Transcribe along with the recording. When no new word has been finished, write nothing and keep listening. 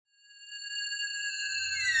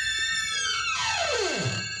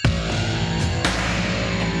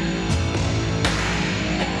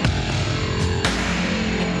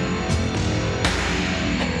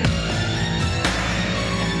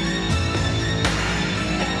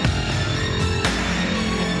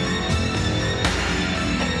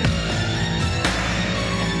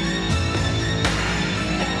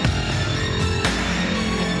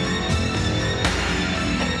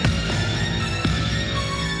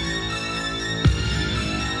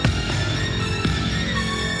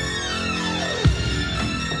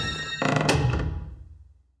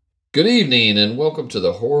Good evening and welcome to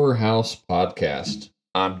the Horror House Podcast.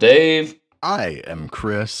 I'm Dave. I am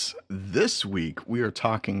Chris. This week we are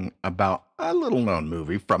talking about a little known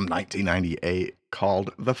movie from 1998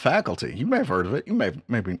 called The Faculty. You may have heard of it. You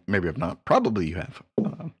maybe have not. Probably you have.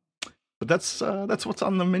 But that's what's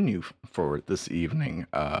on the menu for this evening.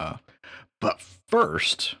 But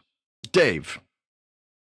first, Dave.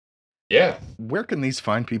 Yeah. Where can these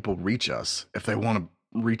fine people reach us if they want to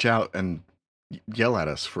reach out and yell at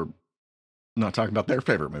us for not talking about their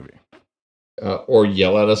favorite movie? Or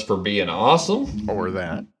yell at us for being awesome. Or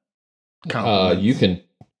that. You can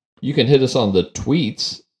hit us on the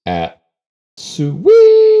tweets at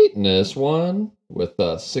Sweetness1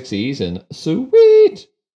 with 6 E's and Sweet,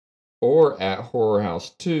 or at Horror House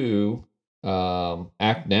 2.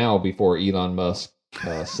 Act now before Elon Musk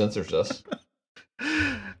censors us.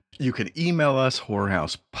 You can email us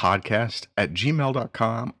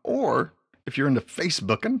horrorhousepodcast@gmail.com, or if you're into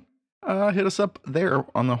Facebooking, hit us up there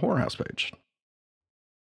on the Horror House page.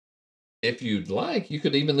 If you'd like, you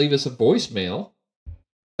could even leave us a voicemail.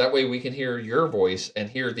 That way we can hear your voice and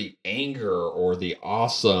hear the anger or the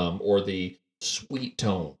awesome or the sweet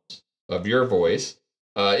tones of your voice.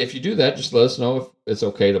 If you do that, just let us know if it's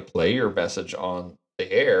okay to play your message on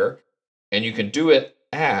the air. And you can do it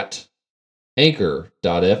at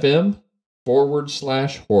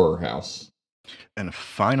anchor.fm/horror house. And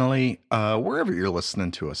finally, wherever you're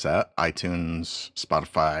listening to us at, iTunes,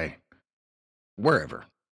 Spotify, wherever,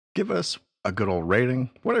 give us a good old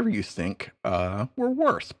rating, whatever you think we're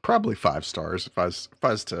worth. Probably 5 stars if I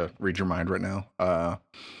was to read your mind right now. But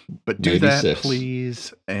do Maybe that, 6.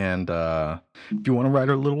 please. And if you want to write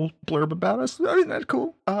a little blurb about us, I mean, that's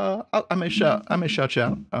cool. I may shout you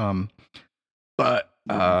out. But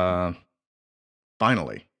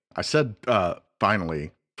finally, I said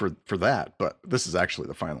finally for that, but this is actually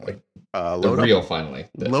the finally. Finally.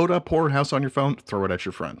 Load up Horror House on your phone, throw it at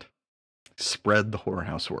your friend. Spread the Horror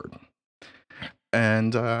House word.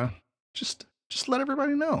 And just let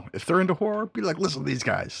everybody know. If they're into horror, be like, listen to these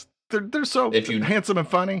guys. They're so handsome and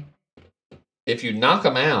funny. If you knock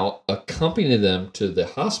them out, accompany them to the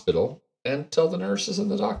hospital and tell the nurses and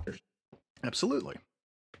the doctors. Absolutely.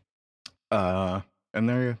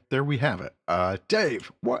 And there we have it.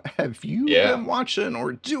 Dave, what have you been watching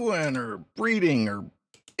or doing or reading or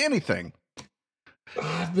anything?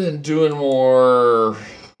 I've been doing more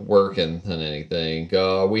working than anything.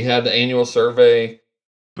 We had the annual survey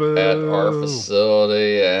at our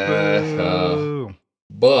facility.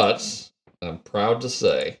 But I'm proud to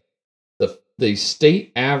say the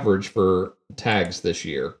state average for tags this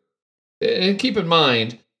year, and keep in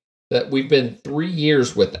mind that we've been 3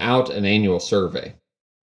 years without an annual survey.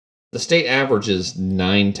 The state average is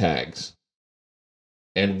 9 tags,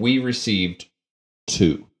 and we received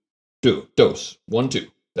 2. 2.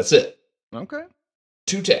 That's it. Okay.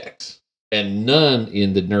 2 tags, and none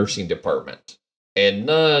in the nursing department, and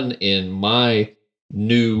none in my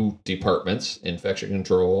new departments, infection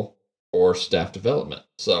control or staff development.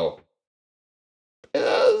 So it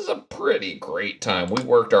was a pretty great time. We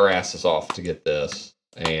worked our asses off to get this,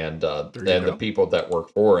 and then the people that work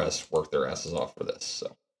for us worked their asses off for this.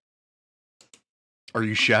 So, are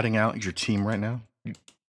you shouting out your team right now?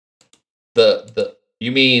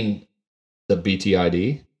 You mean the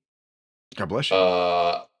BTID? God bless you.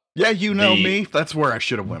 Yeah, you know me. That's where I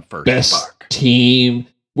should have went first. Best team.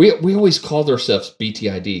 We always called ourselves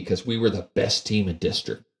BTID because we were the best team in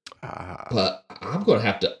district. But I'm going to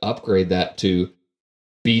have to upgrade that to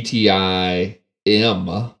BTIM,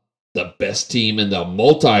 the best team in the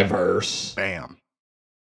multiverse. Bam.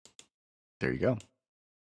 There you go.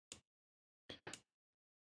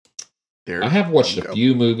 I have watched a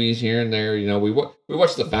few movies here and there. You know, we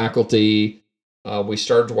watched The Faculty. We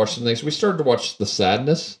started to watch some things. We started to watch The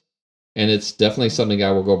Sadness, and it's definitely something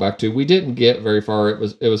I will go back to. We didn't get very far. It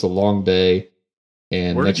was a long day,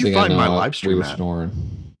 and where next did you thing find I know, my live stream we were at? snoring.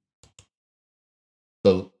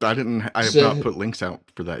 I have not put links out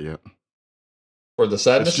for that yet. For The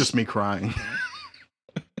Sadness? It's just me crying.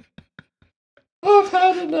 I've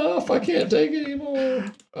had enough. I can't take it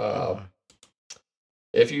anymore.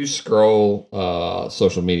 If you scroll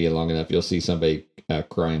social media long enough, you'll see somebody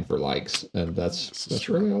crying for likes, and that's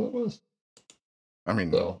really all it was. I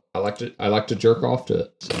mean, so I like to jerk off to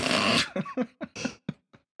it.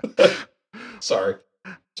 So. Sorry.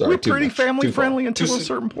 We're pretty family friendly until a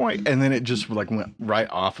certain point, and then it just went right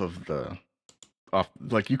off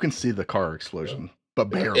like you can see the car explosion, but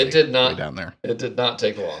barely. It did not down there. It did not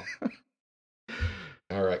take long.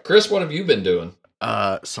 All right, Chris, what have you been doing?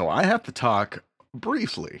 So I have to talk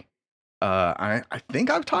briefly. I think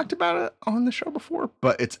I've talked about it on the show before,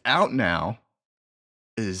 but it's out now.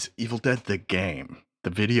 is Evil Dead the game, the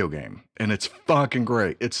video game, and it's fucking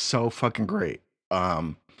great. It's so fucking great.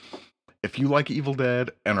 Um, if you like Evil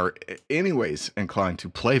Dead and are anyways inclined to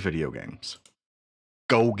play video games,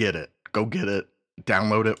 go get it. Go get it.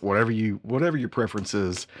 Download it. Whatever your preference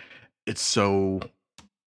is. It's so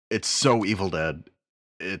Evil Dead.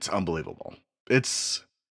 It's unbelievable. It's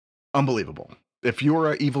unbelievable. If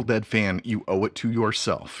you're an Evil Dead fan, you owe it to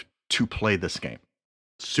yourself to play this game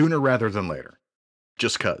sooner rather than later.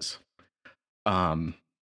 Just cuz. And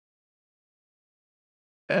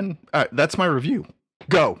that's my review.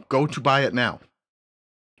 Go to buy it now.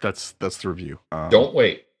 That's the review. Don't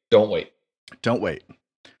wait. Don't wait.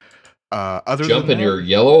 Jump in your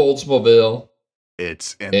yellow Oldsmobile.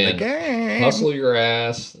 It's in the game. Hustle your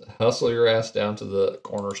ass down to the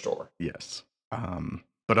corner store. Yes.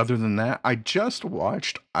 But other than that, I just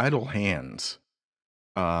watched Idle Hands.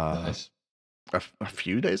 Nice. A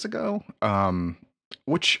few days ago.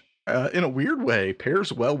 Which in a weird way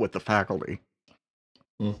pairs well with The Faculty.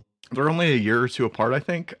 They're only a year or two apart, I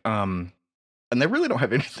think. And they really don't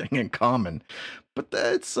have anything in common. But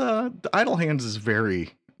it's Idle Hands is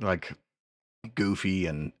very like goofy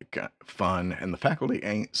and fun, and The Faculty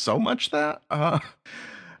ain't so much that.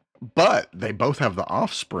 But they both have The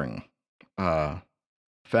Offspring.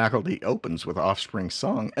 Faculty opens with Offspring's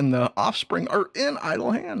song, and the Offspring are in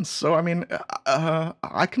Idle Hands. So I mean,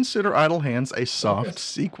 I consider Idle Hands a soft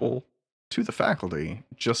sequel to The Faculty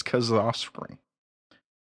just because of The Offspring.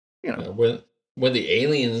 You know, when the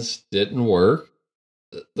aliens didn't work,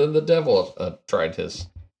 then the devil tried his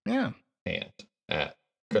hand at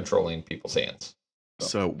controlling people's hands.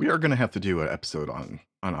 So we are going to have to do an episode on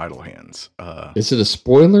Idle Hands. Is it a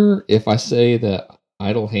spoiler if I say that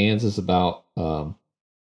Idle Hands is about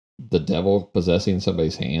the devil possessing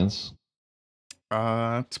somebody's hands?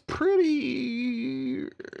 It's pretty.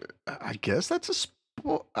 I guess that's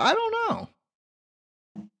I don't know.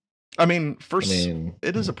 I mean,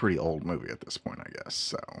 it is a pretty old movie at this point, I guess.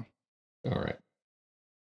 So, all right.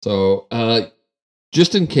 So,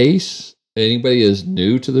 just in case anybody is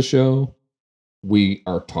new to the show, we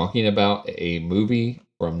are talking about a movie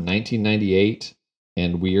from 1998,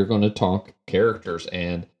 and we are going to talk characters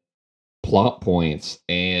and plot points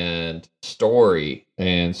and story.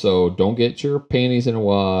 And so don't get your panties in a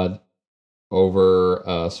wad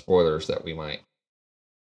over spoilers that we might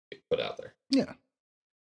put out there. Yeah.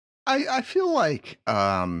 I feel like,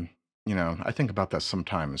 I think about that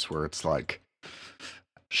sometimes where it's like,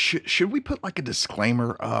 should we put like a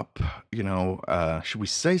disclaimer up? Should we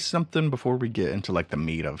say something before we get into like the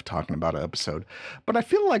meat of talking about an episode? But I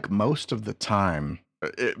feel like most of the time,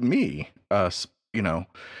 if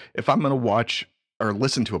I'm going to watch or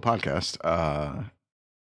listen to a podcast,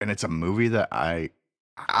 and it's a movie that I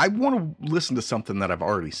want to listen to something that I've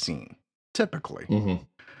already seen, typically. Mm-hmm.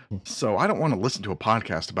 So I don't want to listen to a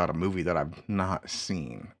podcast about a movie that I've not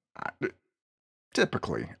seen,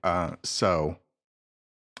 typically. So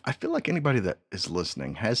I feel like anybody that is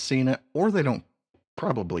listening has seen it, or they don't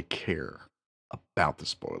probably care about the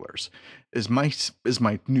spoilers. Is my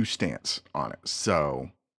new stance on it.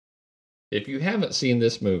 So if you haven't seen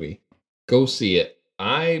this movie, go see it.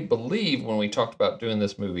 I believe when we talked about doing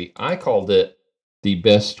this movie, I called it the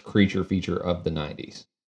best creature feature of the 90s.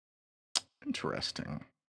 Interesting.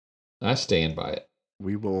 I stand by it.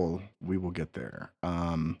 We will get there.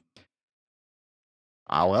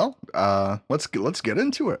 Let's get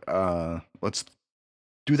into it. Let's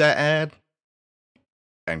do that ad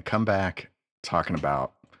and come back talking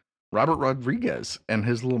about Robert Rodriguez and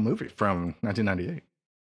his little movie from 1998.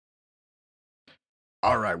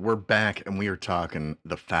 All right, we're back and we are talking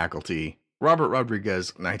The Faculty. Robert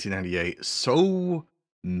Rodriguez, 1998. So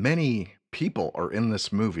many people are in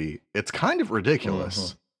this movie. It's kind of ridiculous.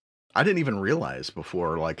 Mm-hmm. I didn't even realize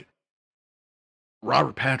before, like,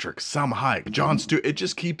 Robert Patrick, Salma Hayek, Jon Stewart, it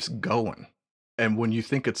just keeps going. And when you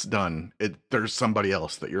think it's done, there's somebody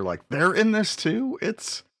else that you're like, they're in this too?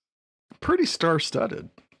 It's pretty star-studded.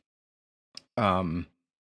 And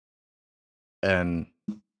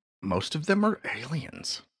most of them are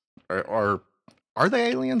aliens. Are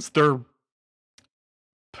they aliens? They're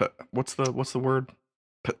what's the word?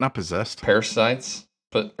 Not possessed. Parasites.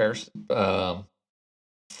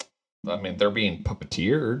 I mean, they're being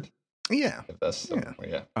puppeteered. Yeah. If that's yeah.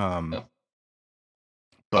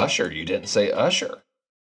 But Usher, you didn't say Usher.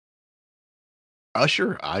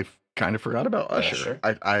 Usher, I kind of forgot about Usher.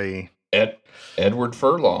 Edward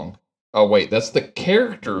Furlong. Oh wait, that's the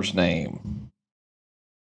character's name.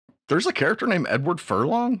 There's a character named Edward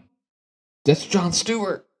Furlong? That's Jon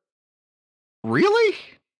Stewart. Really?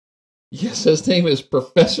 Yes, his name is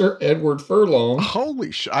Professor Edward Furlong.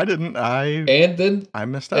 Holy sh! I And then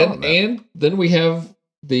missed out on that. And then we have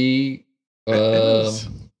the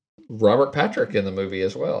Robert Patrick in the movie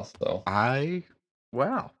as well. So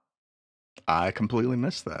wow. I completely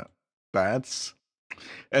missed that.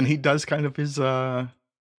 And he does kind of his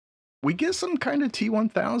we get some kind of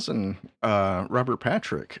T-1000 Robert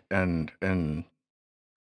Patrick and in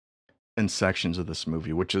sections of this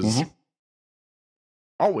movie, which is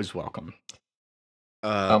always welcome.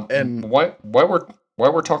 And while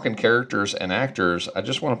we're talking characters and actors, I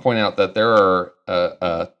just want to point out that there are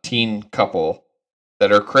a teen couple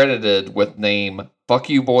that are credited with name "Fuck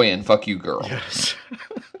You Boy" and "Fuck You Girl." Yes.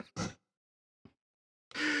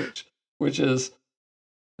 which is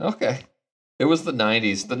okay. It was the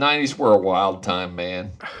 90s. The 90s were a wild time,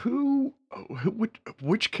 man.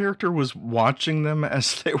 Which character was watching them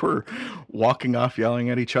as they were walking off,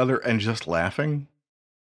 yelling at each other and just laughing?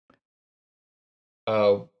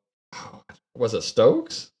 Was it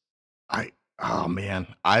Stokes? Oh man,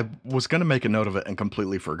 I was gonna make a note of it and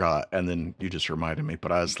completely forgot, and then you just reminded me.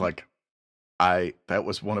 But I was like, that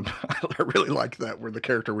was one of I really like that where the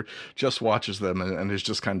character just watches them and is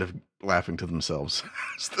just kind of laughing to themselves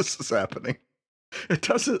as this is happening. It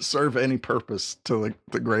doesn't serve any purpose to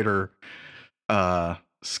the greater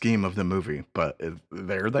scheme of the movie, but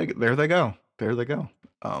there they go.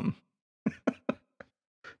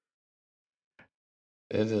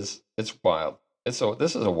 It's wild. This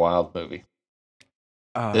is a wild movie.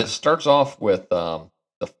 It starts off with the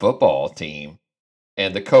football team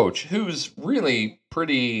and the coach, who's really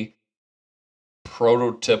pretty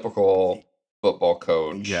prototypical football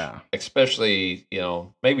coach. Yeah. Especially,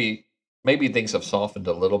 maybe things have softened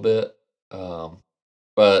a little bit,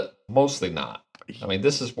 but mostly not. I mean,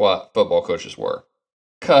 this is what football coaches were: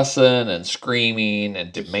 cussing and screaming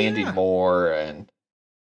and demanding more. And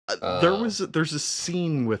there's a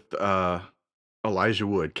scene with Elijah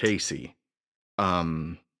Wood, Casey,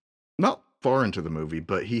 not far into the movie,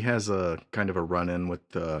 but he has a kind of a run-in with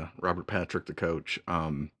Robert Patrick, the coach,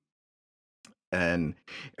 and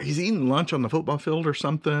he's eating lunch on the football field or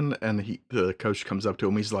something, and the coach comes up to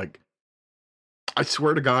him. He's like, I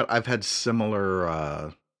swear to God, I've had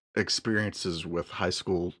similar experiences with high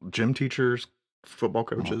school gym teachers, football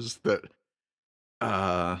coaches that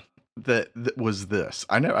was this.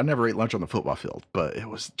 I never ate lunch on the football field, but it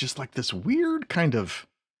was just like this weird kind of,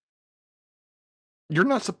 you're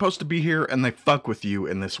not supposed to be here, and they fuck with you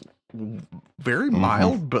in this very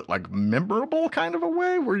mild but like memorable kind of a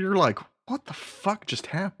way where you're like, what the fuck just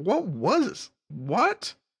happened?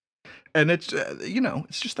 What? And it's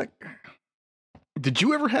it's just like, did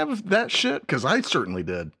you ever have that shit? Because I certainly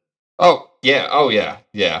did. Oh yeah.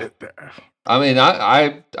 I mean,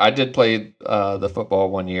 I did play the football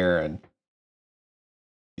one year, and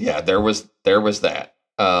yeah, there was that.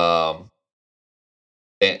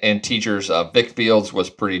 And teachers, Vic Fields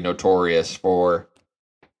was pretty notorious for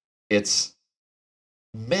its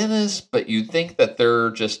menace, but you think that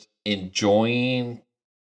they're just enjoying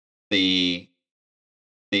the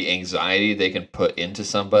anxiety they can put into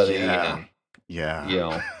somebody.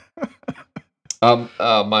 Yeah.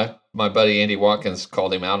 My buddy Andy Watkins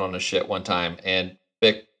called him out on his shit one time, and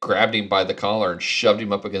Vic grabbed him by the collar and shoved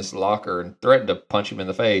him up against the locker and threatened to punch him in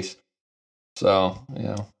the face. So,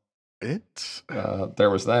 there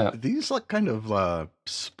was that. These like kind of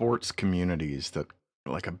sports communities that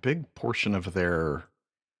like a big portion of their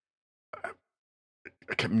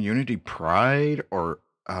community pride or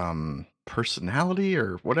personality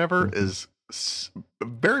or whatever is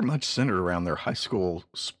very much centered around their high school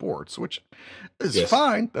sports, which is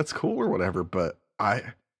fine. That's cool or whatever. But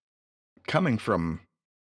coming from,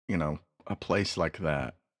 a place like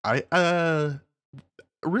that, I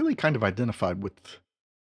really kind of identified with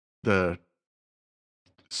the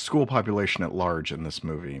school population at large in this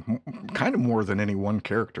movie, kind of more than any one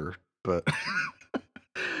character, but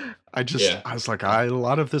I was like, a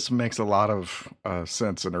lot of this makes a lot of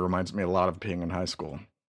sense, and it reminds me a lot of being in high school,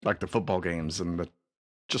 like the football games and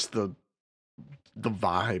the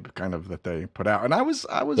vibe kind of that they put out. And I was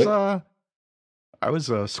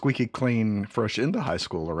squeaky clean, fresh into high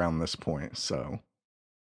school around this point, so.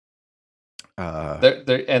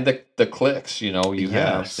 And the cliques, you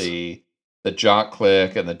have the jock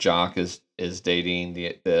clique, and the jock is dating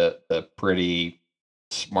the pretty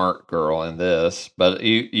smart girl in this, but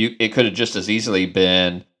it could have just as easily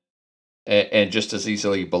been and just as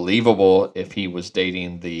easily believable if he was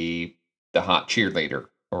dating the hot cheerleader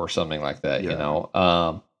or something like that.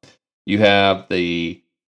 You have the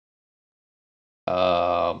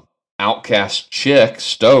outcast chick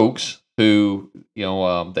Stokes, who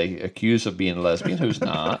they accuse of being lesbian, who's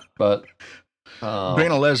not, but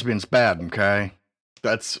Being a lesbian's bad, okay?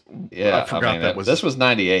 That's I yeah. I forgot mean, that was this was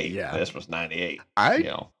 98. yeah. This was 98.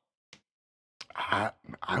 I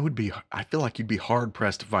I would be I feel like you'd be hard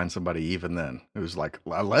pressed to find somebody even then who's like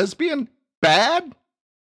a lesbian bad?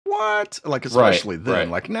 What? Like especially then. Right.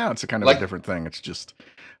 Like now it's a kind of a Like, different thing. It's just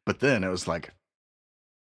but then it was like,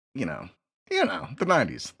 you know, the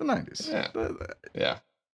 90s. The 90s. yeah.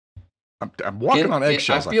 I'm walking on I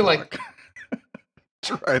eggshells, feel like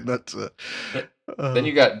trying not to then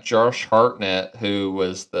you got Josh Hartnett, who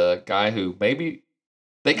was the guy who maybe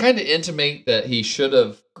they kind of intimate that he should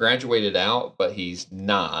have graduated out, but he's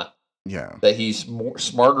not. yeah. That he's more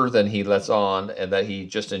smarter than he lets on, and that he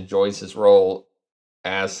just enjoys his role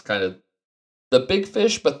as kind of the big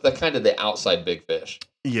fish, but the kind of the outside big fish.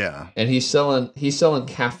 Yeah. And he's selling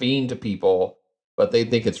caffeine to people, but they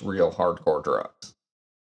think it's real hardcore drugs.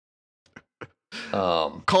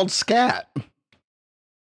 Called scat.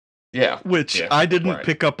 Yeah. Which I didn't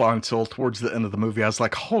pick up on until towards the end of the movie. I was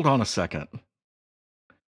like, hold on a second.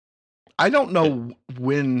 I don't know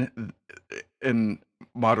when in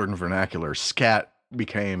modern vernacular scat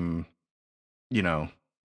became,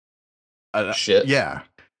 shit. Yeah.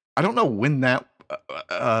 I don't know when that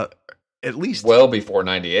at least well before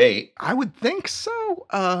 98. I would think so.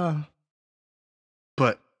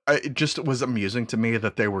 But it just was amusing to me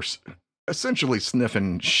that they were essentially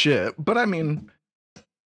sniffing shit. But I mean,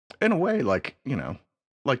 in a way, like,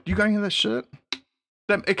 like, you got any of this shit?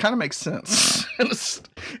 That it kind of makes sense in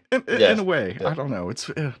a way. Yeah. I don't know.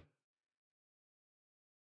 It's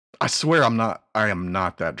I swear I am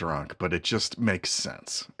not that drunk, but it just makes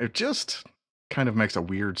sense. It just kind of makes a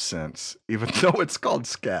weird sense, even though it's called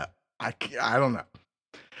scat. I don't know.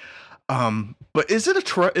 But is it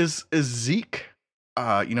is Zeke,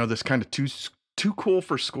 this kind of too cool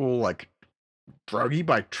for school, like druggie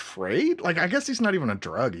by trade? Like, I guess he's not even a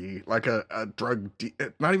druggie, like a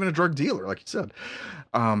not even a drug dealer, like you said.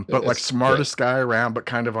 But like smartest guy around, but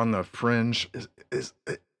kind of on the fringe. Is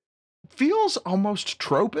it feels almost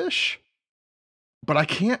tropish, but I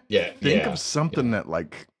can't think of something that,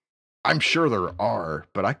 like, I'm sure there are,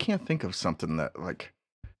 but I can't think of something that like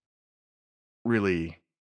really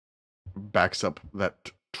backs up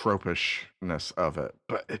that tropishness of it.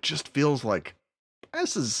 But it just feels like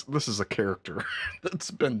this is a character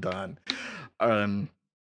that's been done. I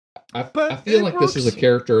feel like this is a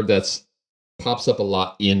character that's pops up a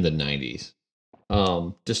lot in the 90s.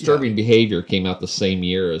 Disturbing Behavior came out the same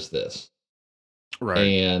year as this. Right.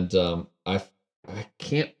 And I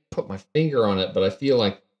can't put my finger on it, but I feel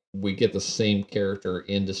like we get the same character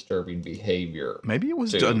in Disturbing Behavior. Maybe it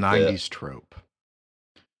was a 90s trope.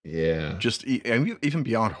 Yeah. Just even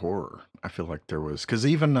beyond horror, I feel like there was, because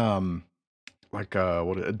even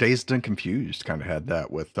Dazed and Confused kind of had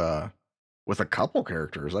that with a couple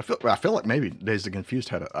characters. I feel like maybe Dazed and Confused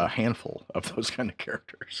had a handful of those kind of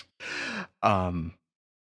characters.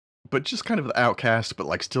 But just kind of the outcast, but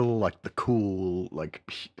like still like the cool like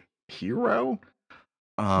hero.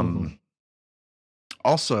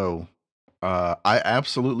 Also, I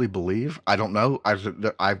absolutely believe, I don't know, I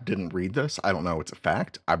didn't read this. I don't know it's a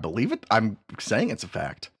fact. I believe it. I'm saying it's a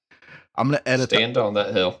fact. I'm gonna edit. Stand on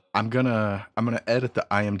that hill. I'm gonna edit the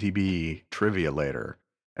IMDb trivia later,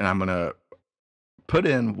 and I'm gonna put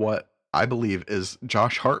in what I believe is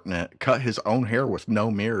Josh Hartnett cut his own hair with no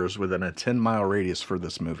mirrors within a 10-mile radius for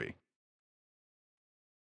this movie.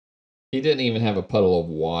 He didn't even have a puddle of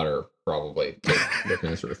water, probably, to look in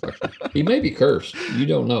his reflection. He may be cursed. You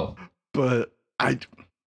don't know. But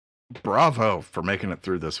bravo for making it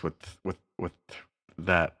through this with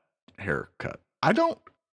that haircut. That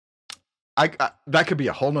could be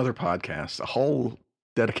a whole nother podcast, a whole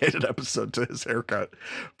dedicated episode to his haircut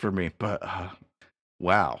for me. But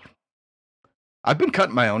wow, I've been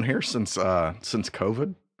cutting my own hair since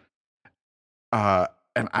COVID,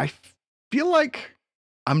 and I feel like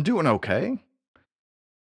I'm doing okay.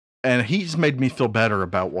 And he's made me feel better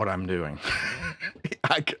about what I'm doing.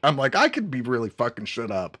 I'm like, I could be really fucking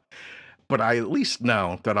shit up, but I at least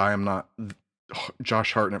know that I am not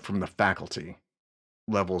Josh Hartnett from The Faculty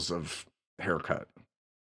levels of haircut.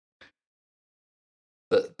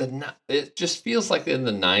 It just feels like in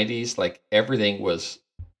the 90s, like everything was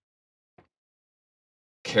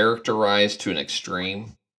characterized to an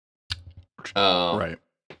extreme. Right.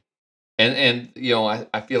 And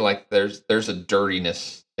I feel like there's a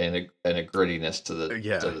dirtiness and a grittiness to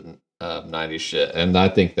the 90s shit, and I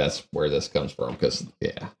think that's where this comes from. Because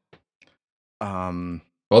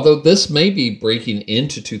although this may be breaking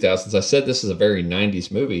into 2000s, I said this is a very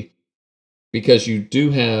 90s movie because you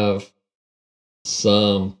do have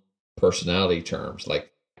some personality terms.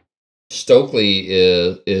 Like Stokely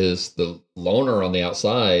is the loner on the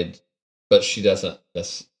outside, but she doesn't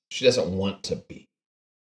want to be.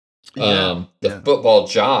 The football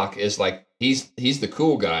jock is like he's the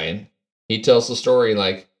cool guy, and he tells the story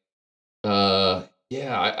like, yeah,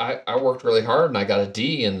 I worked really hard and I got a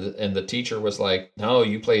D, and the teacher was like, no,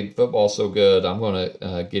 you played football so good, I'm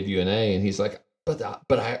gonna give you an A, and he's like, but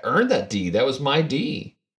I earned that D, that was my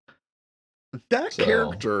D. That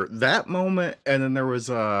character, that moment, and then there was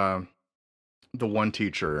the one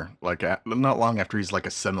teacher, like not long after he's like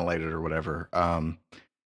assimilated or whatever.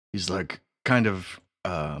 He's like kind of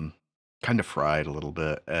fried a little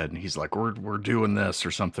bit, and he's like, we're doing this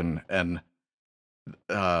or something, and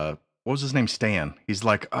what was his name? Stan. He's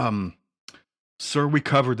like, sir, we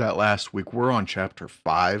covered that last week. We're on chapter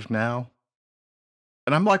 5 now.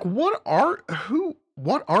 And I'm like, what are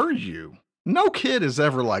you? No kid is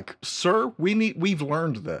ever like, sir, we've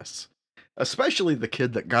learned this. Especially the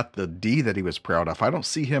kid that got the D that he was proud of. I don't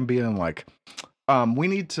see him being like,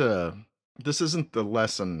 this isn't the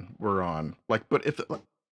lesson we're on. Like, but the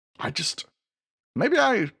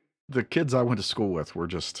kids I went to school with were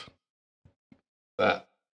just that.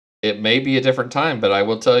 It may be a different time, but I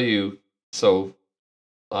will tell you. So,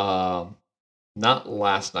 not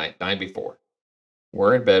last night before.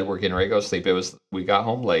 We're in bed. We're getting ready to go to sleep. We got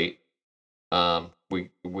home late.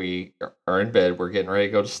 We are in bed. We're getting ready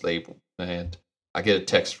to go to sleep, and I get a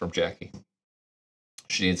text from Jackie.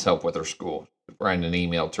 She needs help with her school. Writing an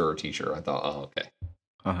email to her teacher. I thought, oh,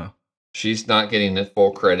 okay. She's not getting the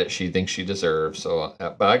full credit she thinks she deserves. So,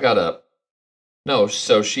 but I got up. No,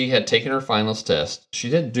 so she had taken her finals test. She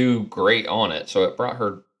didn't do great on it, so it brought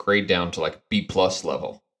her grade down to like B+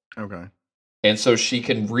 level. Okay. And so she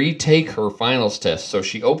can retake her finals test. So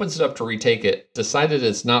she opens it up to retake it, decided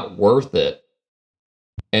it's not worth it,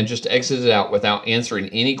 and just exited out without answering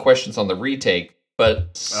any questions on the retake.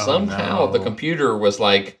 But somehow the computer was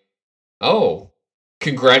like, oh,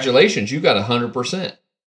 congratulations, you got 100%.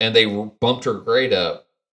 And they bumped her grade up.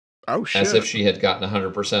 Oh, shit. As if she had gotten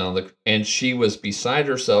 100% and she was beside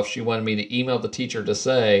herself. She wanted me to email the teacher to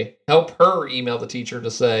say, help her email the teacher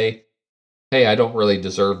to say, hey, I don't really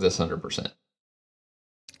deserve this 100%.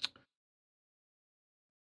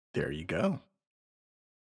 There you go.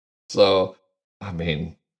 So, I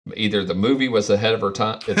mean, either the movie was ahead of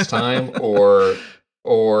its time, or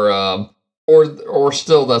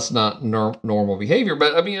still that's not normal behavior.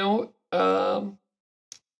 But I mean,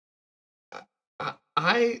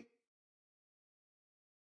 I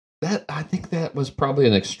think that was probably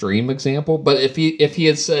an extreme example. But if he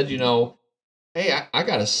had said, hey, I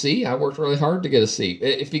got a C, I worked really hard to get a C.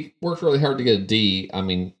 If he worked really hard to get a D, I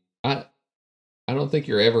mean, I don't think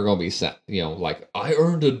you're ever going to be like, I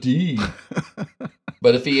earned a D.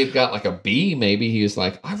 But if he had got like a B, maybe he was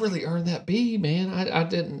like, I really earned that B, man. I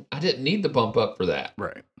didn't need the bump up for that.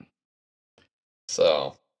 Right.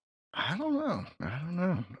 So I don't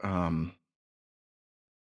know.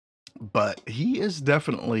 But he is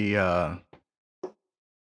definitely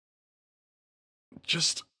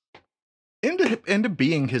just into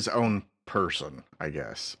being his own person, I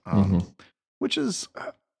guess. Which is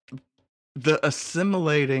the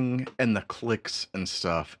assimilating and the clicks and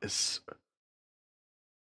stuff is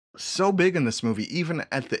so big in this movie, even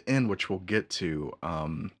at the end, which we'll get to,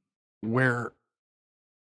 where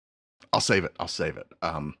I'll save it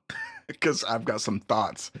because I've got some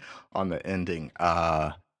thoughts on the ending.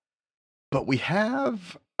 But we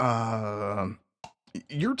have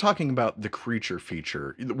you're talking about the creature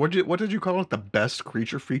feature. What did you call it? The best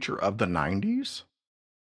creature feature of the 90s?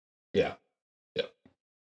 Yeah.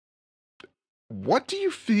 What do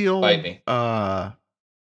you feel Bite me. About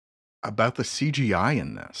the CGI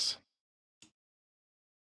in this?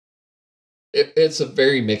 It's a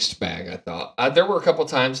very mixed bag, I thought. There were a couple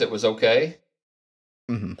times it was okay.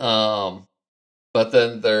 Mm-hmm. But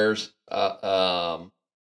then there's a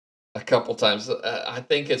couple times. I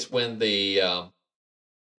think it's when the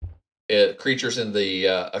creatures in the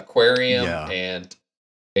aquarium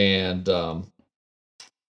and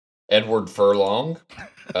Edward Furlong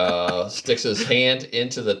sticks his hand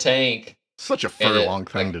into the tank. Such a Furlong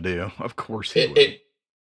thing to do. Of course he would. It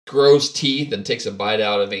grows teeth and takes a bite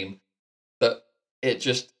out of him.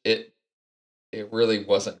 It really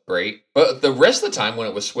wasn't great. But the rest of the time when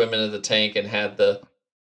it was swimming in the tank and had the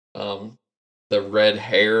red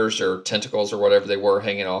hairs or tentacles or whatever they were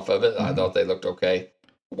hanging off of it, I thought they looked okay.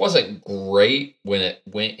 It wasn't great when it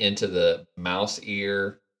went into the mouse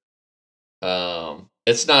ear. It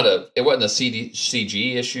wasn't a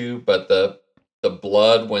CG issue, but the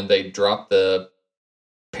blood when they dropped the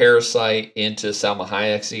parasite into Salma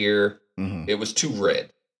Hayek's ear, it was too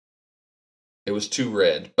red. It was too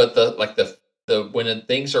red. But the when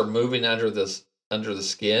things are moving under the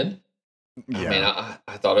skin, I mean, Yeah.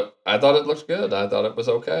 I thought it looked good. I thought it was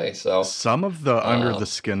okay. So Some of the under the a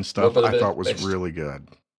skin little stuff bit I of thought it was mixed. really good.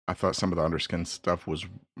 I thought some of the underskin stuff was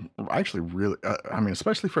actually really, I mean,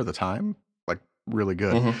 especially for the time, like really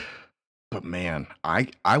good. Hmm. But man,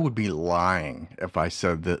 I would be lying if I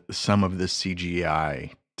said that some of this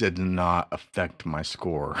CGI did not affect my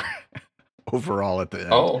score overall at the end.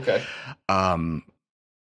 Oh, okay. Um,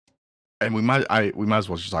 and we might as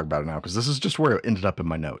well just talk about it now because this is just where it ended up in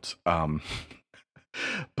my notes.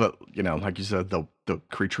 But like you said, the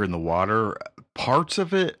creature in the water, parts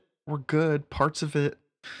of it were good, parts of it,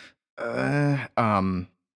 um,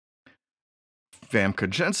 Famke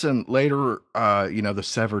Jensen later, the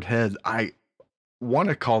severed head. I want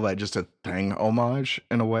to call that just a thing homage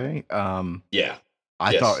in a way. Yeah.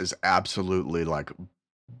 I thought Yes. is absolutely like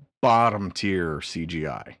bottom tier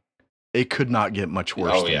CGI. It could not get much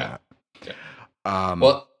worse Oh, than yeah. that. Yeah. Um,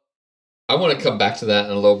 Well, I want to come back to that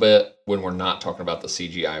in a little bit when we're not talking about the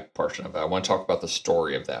CGI portion of it. I want to talk about the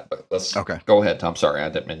story of that, but let's okay. go ahead, Tom. Sorry, I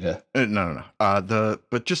didn't mean to. No, no, no.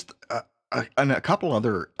 But just and a couple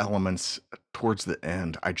other elements towards the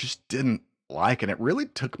end, I just didn't like, and it really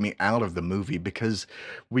took me out of the movie because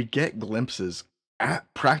we get glimpses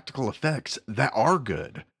at practical effects that are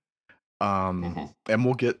good. Mhm. And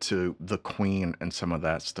we'll get to the Queen and some of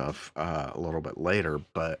that stuff a little bit later,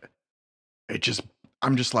 but it just,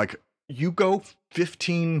 I'm just like, you go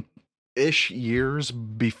 15-ish years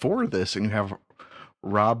before this, and you have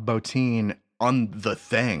Rob Bottin on The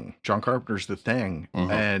Thing, John Carpenter's The Thing,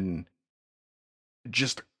 Mhm. and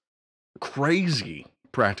just crazy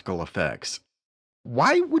practical effects.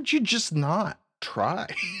 Why would you just not try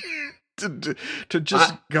to to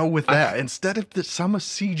just I, go with I, that instead of some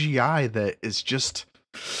CGI that is just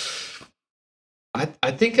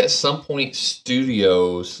I think at some point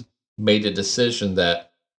studios made a decision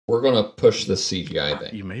that we're going to push the CGI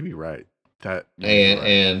thing, you may be right. That you may be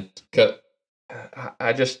and right.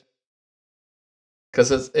 I just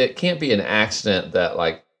because it can't be an accident that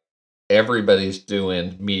like everybody's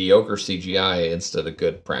doing mediocre CGI instead of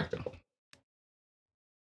good practical.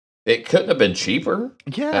 It couldn't have been cheaper.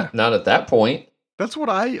 Yeah, Not at that point. that's what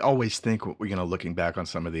I always think. Looking back on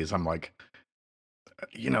some of these, I'm like,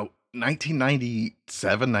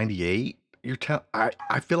 1997, 98.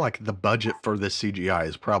 I feel like the budget for this CGI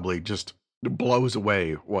is probably just blows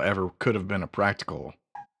away whatever could have been a practical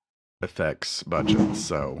effects budget.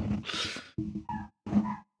 So,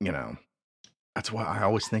 you know, that's what I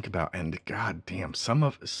always think about. And god damn, some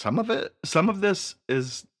of this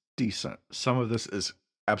is decent. Some of this is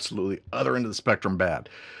absolutely other end of the spectrum bad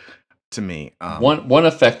to me. One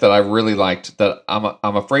effect that I really liked that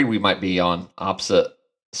I'm afraid we might be on opposite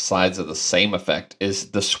sides of the same effect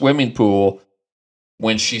is the swimming pool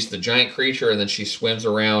when she's the giant creature and then she swims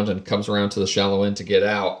around and comes around to the shallow end to get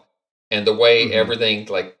out, and the way Mhm. everything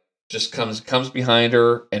like just comes behind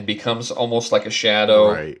her and becomes almost like a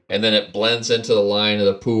shadow, Right. and then it blends into the line of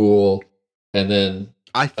the pool, and then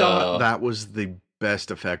I thought uh that was the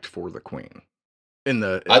best effect for the queen in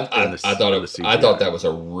the I thought CGI. that was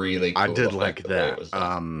a really I cool did effect like the way it that. was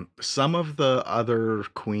done. Some of the other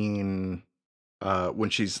queen, when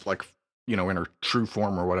she's like, in her true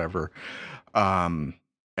form or whatever, um,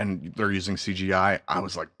 and they're using CGI, I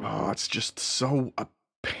was like, oh, it's just so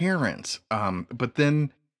apparent. But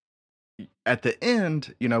then at the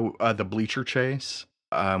end, the bleacher chase,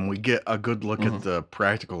 we get a good look at Mhm. the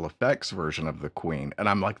practical effects version of the queen, and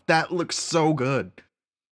I'm like, that looks so good.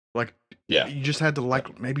 Like, Yeah. you just had to, Yeah.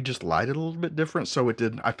 like, maybe just light it a little bit different, so it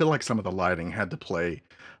did I feel like some of the lighting had to play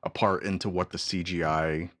a part into what the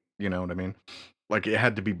CGI, you know what I mean? Like, it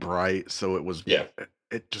had to be bright, so it was Yeah.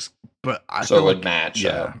 it just but I So feel it would like match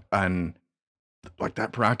yeah, up. and, like,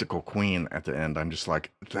 that practical queen at the end, I'm just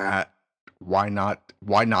like, "That why not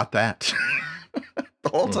that?" The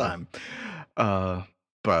whole Mhm. time. Uh,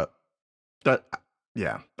 but that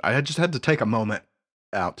yeah, I had just had to take a moment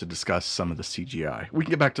out to discuss some of the CGI. We can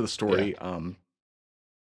get back to the Yeah. story.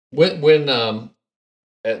 When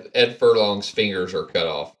Ed Furlong's fingers are cut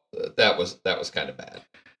off, that was kind of bad.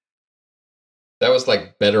 That was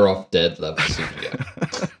like Better Off Dead level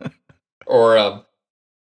CGI. Or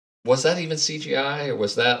was that even CGI, or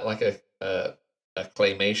was that like a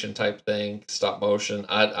claymation type thing, stop motion?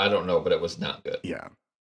 I don't know, but it was not good. Yeah.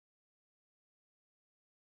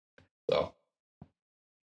 So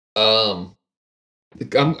um,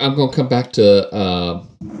 I'm gonna come back to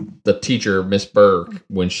the teacher, Miss Berg,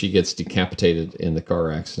 when she gets decapitated in the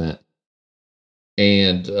car accident,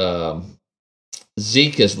 and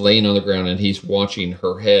Zeke is laying on the ground and he's watching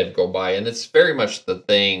her head go by, and it's very much the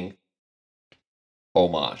thing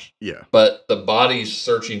homage. Yeah. But the body's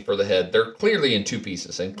searching for the head. They're clearly in two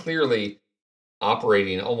pieces and clearly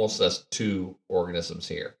operating almost as two organisms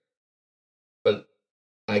here. But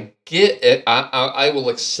I get it. I will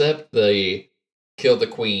accept the kill the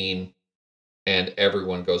queen and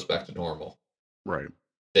everyone goes back to normal Right.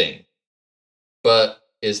 thing. But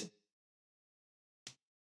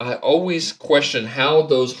I always question how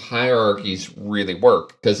those hierarchies really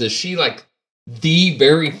work. Because is she like the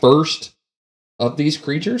very first of these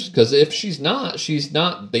creatures? Because if she's not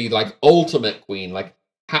the like ultimate queen. Like,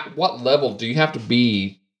 what level do you have to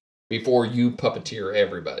be before you puppeteer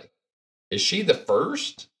everybody? Is she the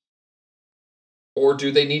first, or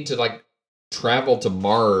do they need to like travel to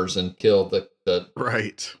Mars and kill the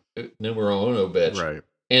Right. numero uno bitch? Right.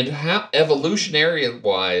 And how evolutionary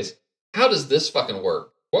wise, how does this fucking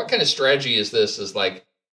work? What kind of strategy is this? Is like,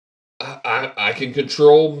 I can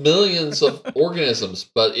control millions of organisms,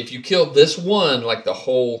 but if you kill this one, like the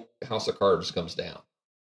whole house of cards comes down.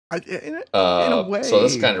 In a way, So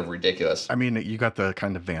that's kind of ridiculous. I mean, you got the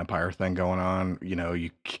kind of vampire thing going on. You know,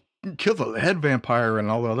 you kill the head vampire, and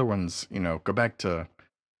all the other ones, you know, go back to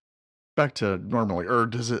normally. Or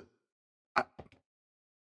does it?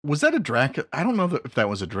 Was that a Dracula? I don't know if that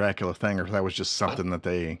was a Dracula thing or if that was just something that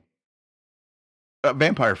they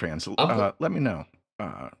vampire fans. Let me know.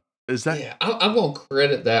 Is that? Yeah, I'm gonna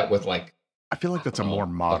credit that with like. I feel like that's a more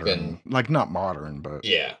modern, like not modern, but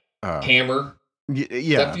yeah, hammer.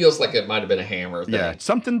 Yeah, that feels like it might have been a hammer thing. Yeah,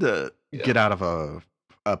 something to get out of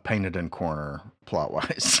a painted in corner plot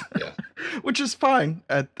wise. Yeah, which is fine.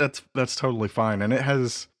 That's totally fine, and it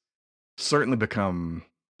has certainly become,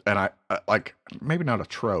 and I like maybe not a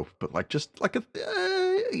trope, but like just like a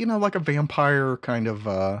you know, like a vampire kind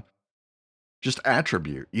of just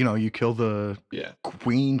attribute. You know, you kill the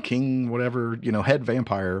queen, king, whatever, you know, head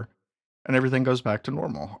vampire, and everything goes back to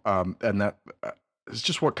normal. And that is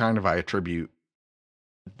just what kind of I attribute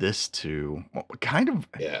this to. Kind of.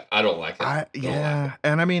 Yeah, I don't like it. Like it.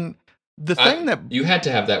 And I mean, the thing that you had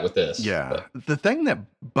to have that with this. Yeah, the thing that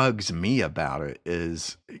bugs me about it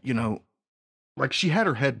is, you know, like she had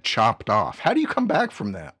her head chopped off. How do you come back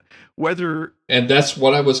from that? And that's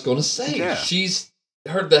what I was going to say. Yeah.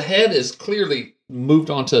 The head is clearly moved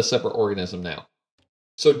on to a separate organism now.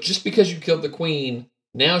 So just because you killed the queen,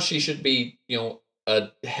 now she should be, you know, a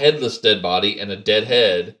headless dead body and a dead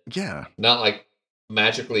head. Yeah. Not like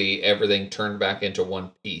magically everything turned back into one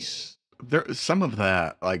piece. There's some of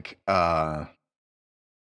that, like,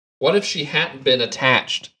 what if she hadn't been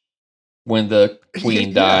attached when the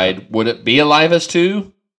queen died? Would it be alive as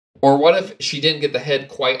two? Or what if she didn't get the head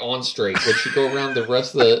quite on straight? Would she go around the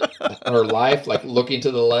rest of her life like looking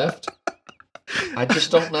to the left? I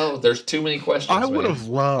just don't know. There's too many questions. I would have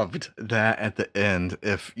loved that at the end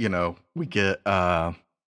if, you know, we get well,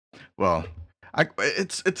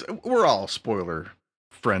 it's we're all spoiler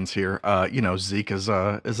friends here. You know, Zeke is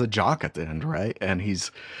a jock at the end, right? And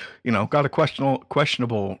he's, you know, got a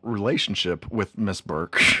questionable relationship with Miss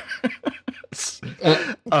Burke.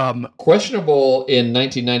 Questionable in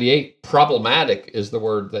 1998. Problematic is the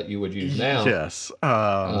word that you would use now. Yes.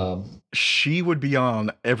 She would be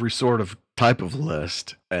on every sort of type of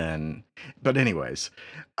list, but anyways,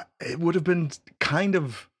 it would have been kind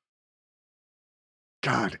of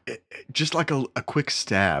just like a quick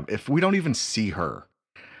stab if we don't even see her.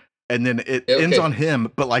 And then it ends on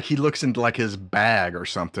him, but like he looks into like his bag or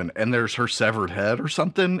something, and there's her severed head or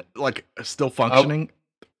something, like still functioning.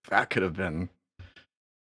 That could have been.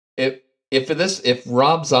 If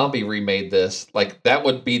Rob Zombie remade this, like that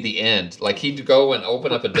would be the end. Like he'd go and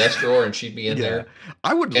open up a desk drawer and she'd be in there.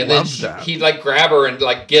 I would love that. He'd like grab her and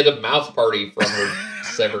like get a mouth party from her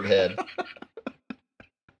severed head.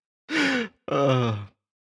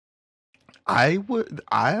 I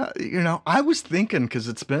was thinking, because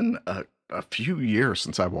it's been a few years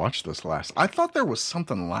since I watched this last. I thought there was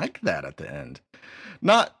something like that at the end.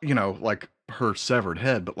 Not, you know, like her severed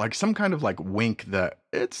head, but like some kind of like wink that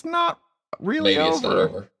it's not really over. It's not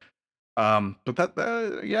over. But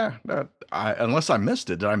unless I missed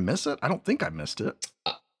it. Did I miss it? I don't think I missed it.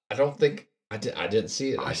 I don't think I did. I didn't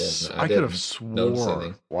see it. I could have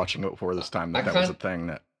sworn watching it before this time that was a thing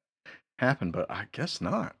that happened, but I guess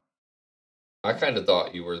not. I kind of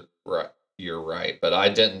thought you were right. You're right, but I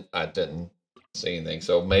didn't see anything.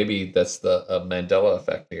 So maybe that's the Mandela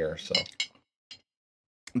effect here. So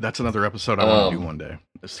that's another episode I want to do one day.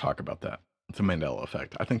 Let's talk about that. It's a Mandela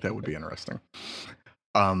effect. I think that would be interesting.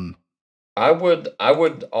 I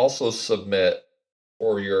would also submit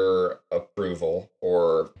for your approval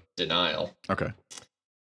or denial. Okay.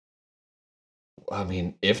 I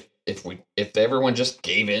mean, if everyone just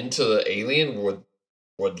gave in to the alien,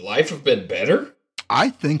 would life have been better? I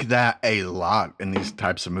think that a lot in these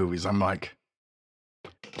types of movies. I'm like,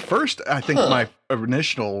 first, I think Huh. my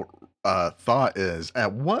initial thought is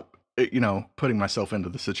at what, putting myself into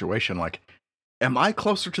the situation, like, am I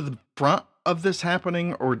closer to the front of this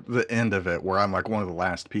happening or the end of it where I'm like one of the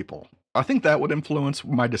last people? I think that would influence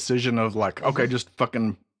my decision of like, okay, Mhm. just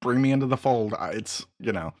fucking bring me into the fold. It's,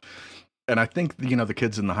 and I think, the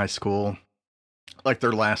kids in the high school, like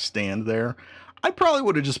their last stand there, I probably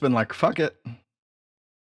would have just been like, fuck it.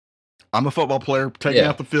 I'm a football player, take me Yeah.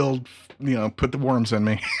 out the field, put the worms in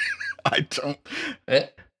me. I don't. A,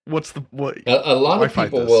 What? a lot Why of fight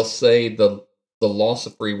people will this? say the loss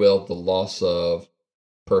of free will, the loss of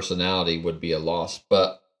personality would be a loss.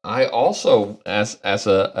 But I also, as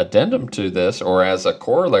a addendum to this, or as a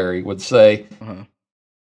corollary, would say Uh-huh.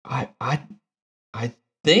 I I I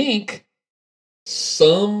think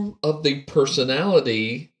some of the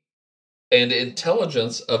personality and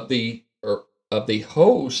intelligence of the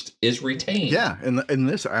host is retained. Yeah, in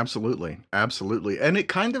this, absolutely, absolutely, and it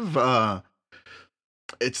kind of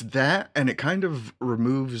it's that, and it kind of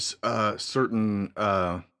removes certain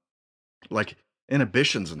like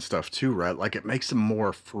inhibitions and stuff too, right? Like it makes them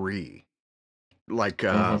more free. Like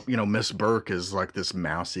Mhm. Miss Burke is like this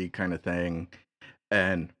mousy kind of thing,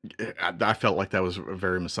 and I felt like that was a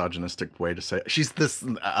very misogynistic way to say it. She's this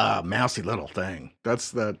mousy little thing.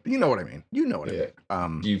 That's the, you know what I mean. You know what I Yeah,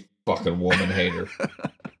 mean. you fucking woman hater.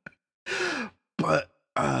 But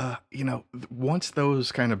once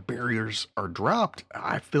those kind of barriers are dropped,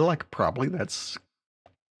 I feel like probably that's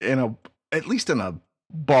in a at least in a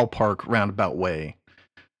ballpark roundabout way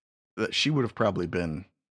that she would have probably been,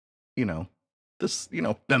 you know, this,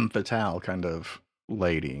 femme fatale kind of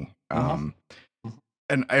lady. Mhm.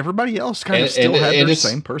 And everybody else kind of And still had their it's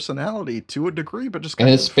same personality to a degree, but just and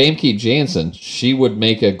kind it's of Famke Janssen. She would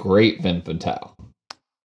make a great femme fatale.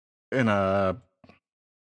 in a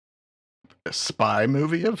spy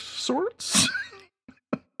movie of sorts.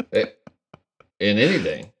 Eh, in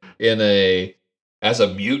anything. In a as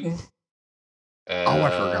a mutant. Oh, I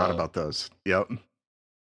forgot Uh, about those. Yep.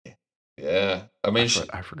 yeah. I mean, she,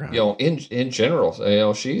 I you forgot. know, in general,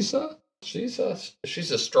 she's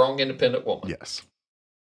a strong, independent woman. Yes.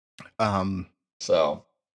 Um, So,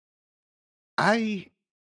 I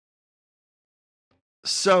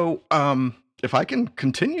if I can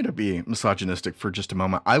continue to be misogynistic for just a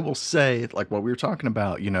moment, I will say, like what we were talking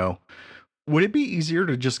about, would it be easier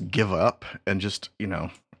to just give up and just,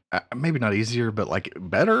 maybe not easier, but like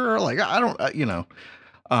better? Like I don't,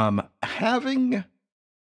 having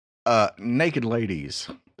naked ladies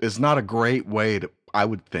is not a great way to, I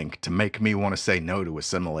would think, to make me want to say no to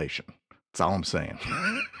assimilation. That's all I'm saying.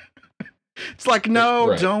 It's like, no,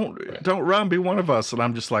 right, don't right. don't run, be one of us. And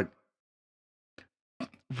I'm just like,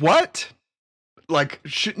 what? Like,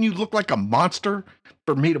 shouldn't you look like a monster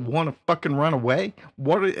for me to want to fucking run away?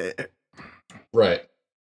 What? Right.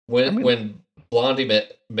 I mean, When Blondie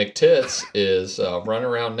McTits is running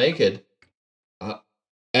around naked, uh,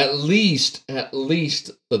 at least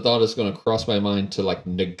the thought is going to cross my mind to like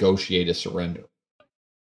negotiate a surrender.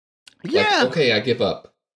 Like, yeah, okay, I give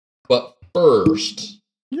up, but first,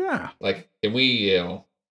 yeah. like, can we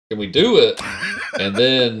do it, and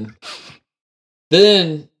then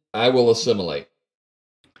I will assimilate.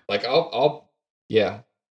 Like, yeah,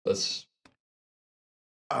 let's,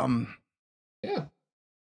 um. yeah,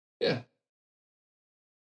 yeah.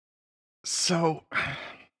 So,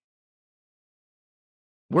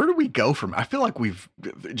 where do we go from? I feel like we've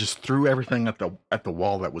just threw everything at the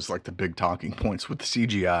wall that was like the big talking points with the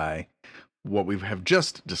CGI. What we have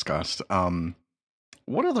just discussed.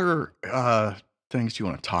 What other things do you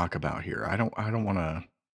want to talk about here? I don't want to.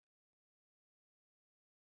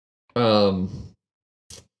 Um,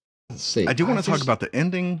 let's I see. do I want to talk just about the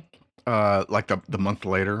ending, like the month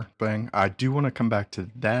later thing. I do want to come back to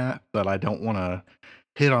that, but I don't want to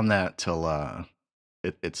hit on that till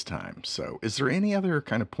it's time. So, is there any other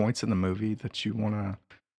kind of points in the movie that you want to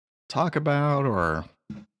talk about, or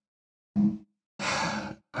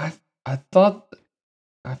I I thought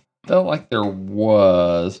I felt like there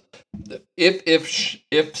was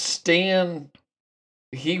if Stan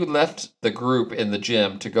he left the group in the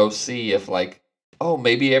gym to go see if like oh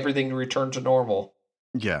maybe everything returned to normal.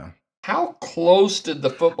 yeah? How close did the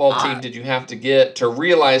football team I did you have to get to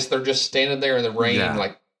realize they're just standing there in the rain yeah.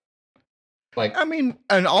 like I mean,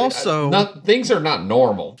 and also not things are not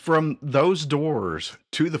normal. from those doors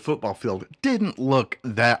to the football field didn't look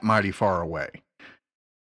that mighty far away.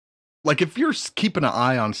 Like if you're keeping an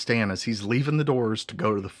eye on Stan as he's leaving the doors to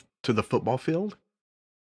go to the football field,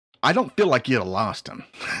 I don't feel like you'd have lost him.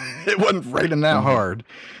 It wasn't raining that Mhm. hard.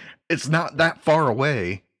 It's not that far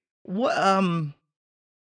away. What?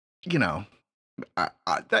 you know,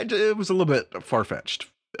 it was a little bit far fetched.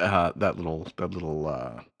 That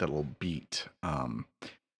little beat.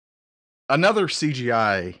 Another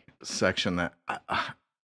CGI section that I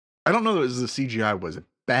don't know that the CGI was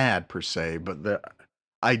bad per se, but the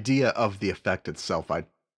idea of the effect itself I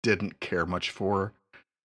didn't care much for.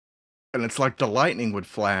 And it's like the lightning would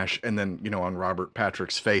flash, and then, on Robert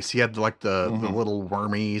Patrick's face, he had like the Mm-hmm. little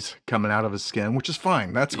wormies coming out of his skin, which is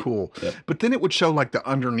fine. That's cool. Yep. But then it would show like the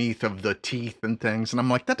underneath of the teeth and things, and I'm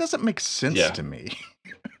like, that doesn't make sense Yeah. to me.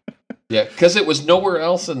 Yeah, because it was nowhere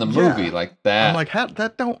else in the movie Yeah. like I'm that like, how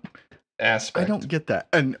that don't I aspect. don't get that.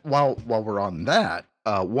 And while we're on that,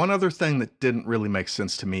 one other thing that didn't really make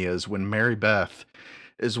sense to me is when Mary Beth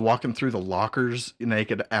is walking through the lockers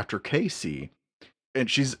naked after Casey, and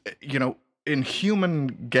she's in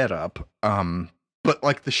human getup, but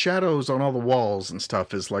like the shadows on all the walls and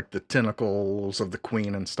stuff is like the tentacles of the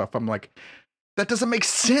queen and stuff. I'm like, that doesn't make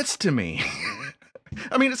sense to me.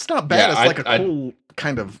 I mean, it's not bad. Yeah, It's like a cool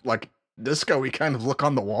kind of like disco-y kind of look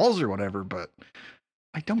on the walls or whatever, but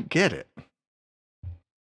I don't get it.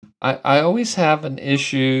 I always have an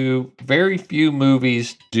issue. Very few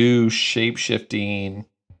movies do shape shifting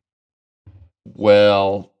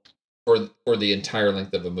well for the entire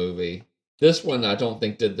length of a movie. This one I don't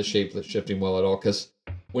think did the shape shifting well at all, because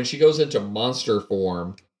when she goes into monster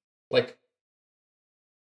form, like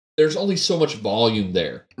there's only so much volume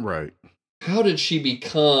there. Right. How did she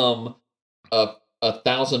become a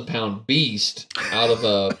 1,000-pound beast out of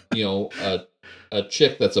a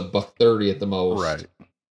chick that's $130 at the most? Right.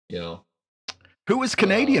 Who was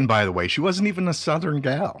Canadian, by the way. She wasn't even a Southern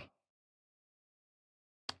gal.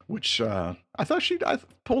 Which I thought I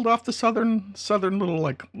pulled off the southern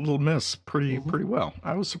little miss pretty well.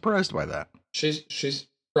 I was surprised by that. She's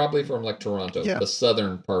probably from like Toronto, Yeah. the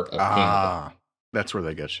southern part of Canada. That's where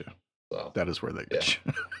they get you. So, that is where they get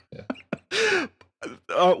you. Yeah.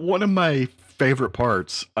 One of my favorite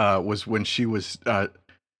parts was when she was.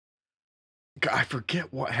 I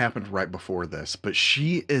forget what happened right before this, but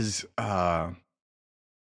she is.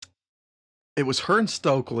 It was her and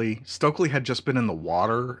Stokely. Stokely had just been in the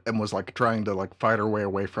water and was like trying to like fight her way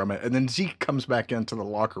away from it. And then Zeke comes back into the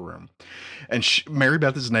locker room, and Mary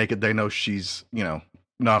Beth is naked. They know she's,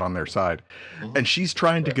 not on their side. Mm-hmm. And she's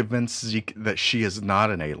trying to convince Zeke that she is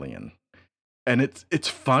not an alien. And it's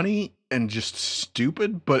funny and just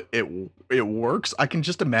stupid, but it works. I can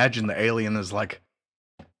just imagine the alien is like,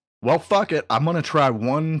 well, fuck it. I'm going to try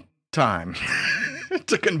one time.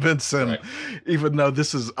 To convince him, right. Even though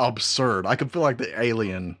this is absurd. I can feel like the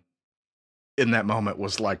alien in that moment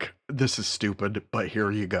was like, this is stupid, but here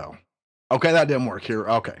you go. Okay, that didn't work here.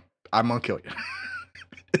 Okay, I'm gonna kill you.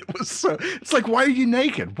 It was so, it's like, why are you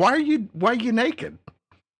naked? Why are you naked?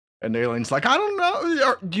 And the alien's like, I don't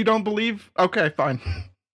know. You don't believe? Okay, fine.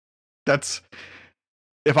 That's,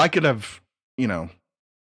 if I could have,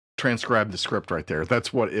 transcribed the script right there,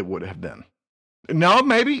 that's what it would have been. No,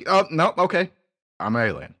 maybe. No, okay. I'm an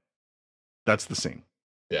alien. That's the scene.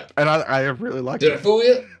 Yeah. And I really liked it. Did I fool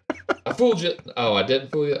you? I fooled you. Oh, I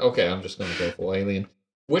didn't fool you? Okay, I'm just going to go full alien.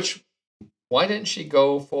 Why didn't she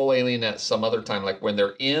go full alien at some other time? Like when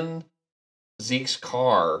they're in Zeke's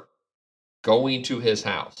car going to his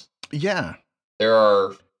house. Yeah. There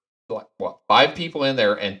are, 5 people in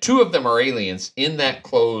there, and 2 of them are aliens in that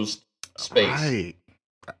closed space. Right.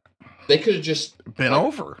 They could have just been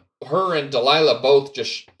over. Her and Delilah both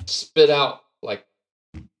just spit out like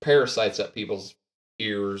parasites at people's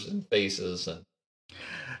ears and faces. And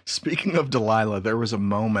speaking of Delilah, there was a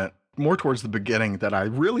moment more towards the beginning that I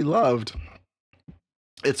really loved.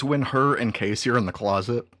 It's when her and Casey are in the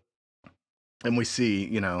closet, and we see,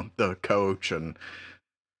 the coach and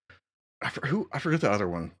I forget the other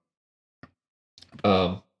one.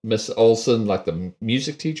 Miss Olsen, like the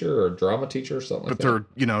music teacher or drama teacher or something. But they're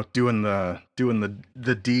doing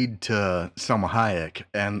the deed to Selma Hayek,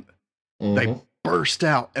 and they burst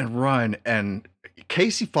out and run, and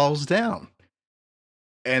Casey falls down,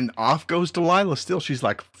 and off goes Delilah. Still, she's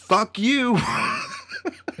like, "Fuck you,"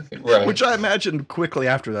 right? Which I imagine quickly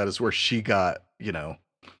after that is where she got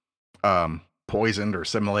poisoned or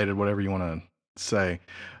assimilated, whatever you want to say.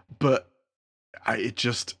 But it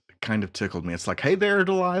just kind of tickled me. It's like, hey there,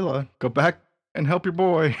 Delilah, go back and help your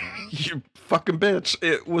boy. You fucking bitch.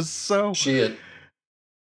 It was so.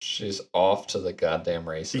 She's off to the goddamn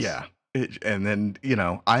races. Yeah. And then,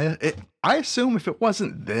 I assume if it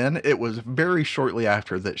wasn't then, it was very shortly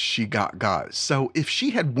after that she got. So if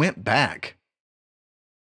she had went back,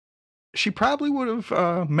 she probably would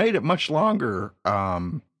have made it much longer.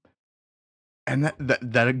 And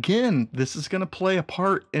that again, this is going to play a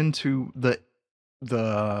part into the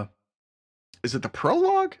is it the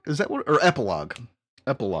prologue? Is that what, or epilogue?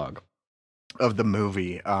 Epilogue of the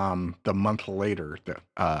movie, the month later that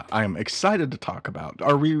I am excited to talk about.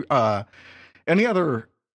 Are we any other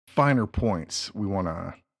finer points we want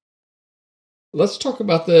to? Let's talk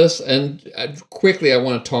about this. And quickly, I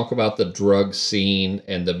want to talk about the drug scene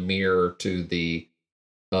and the mirror to the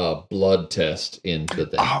blood test in the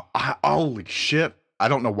thing. Holy shit. I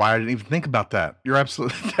don't know why I didn't even think about that. You're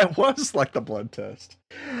absolutely, that was like the blood test.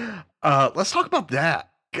 Let's talk about that.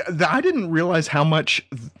 I didn't realize how much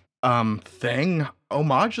thing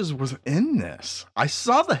homages was in this. I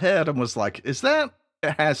saw the head and was like, is that,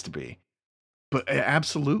 it has to be. But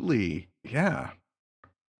absolutely, yeah.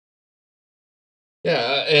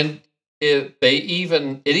 Yeah, and it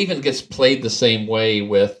even gets played the same way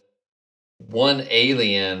with one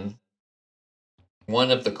alien,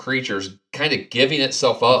 one of the creatures kind of giving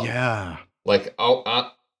itself up. Yeah. Like,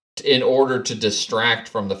 in order to distract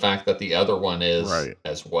from the fact that the other one is right.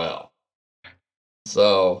 as well.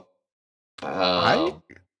 So,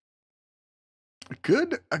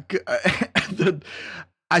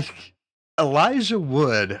 Elijah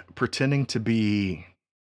Wood pretending to be.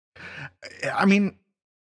 I mean,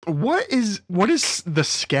 what is the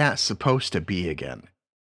scat supposed to be again?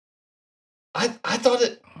 I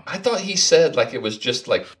thought he said like it was just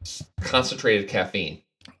like concentrated caffeine,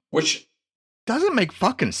 which doesn't make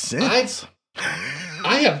fucking sense.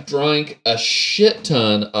 I have drank a shit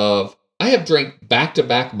ton of. I have drank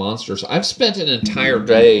back-to-back Monsters. I've spent an entire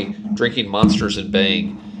day drinking Monsters and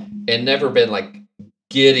Bang, and never been like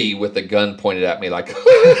giddy with a gun pointed at me like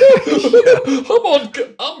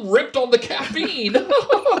I'm ripped on the caffeine.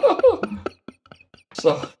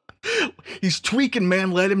 So he's tweaking,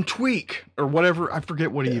 man. Let him tweak or whatever. I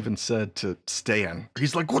forget what he even said to Stan.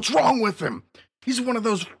 He's like, "What's wrong with him? He's one of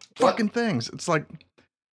those fucking things." It's like,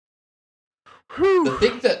 whew. The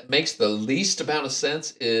thing that makes the least amount of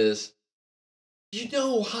sense is,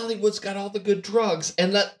 Hollywood's got all the good drugs,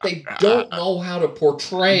 and that they don't know how to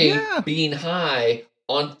portray being high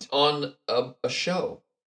on a show.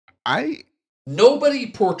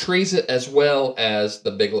 Nobody portrays it as well as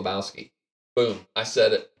The Big Lebowski. Boom! I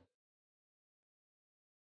said it.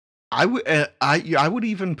 I would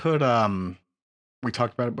even put we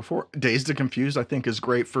talked about it before. Dazed and Confused, I think, is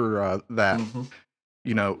great for that.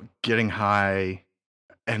 Mm-hmm. Getting high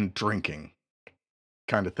and drinking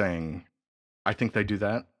kind of thing. I think they do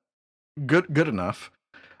that good enough.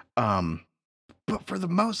 But for the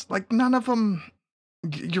most, like, none of them.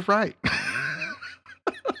 You're right.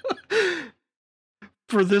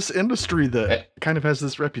 For this industry that kind of has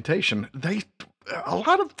this reputation, a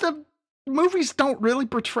lot of the movies don't really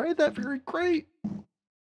portray that very great.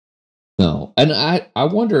 No, and I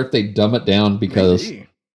wonder if they dumb it down because,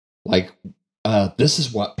 like, this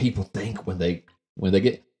is what people think when they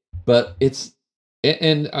get, but it's.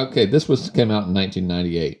 And okay, this came out in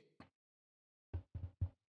 1998.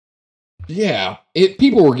 Yeah,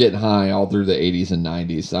 people were getting high all through the 80s and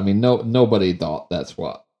 90s. I mean, nobody thought that's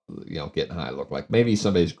what getting high looked like. Maybe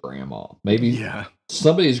somebody's grandma. Maybe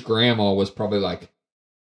somebody's grandma was probably like,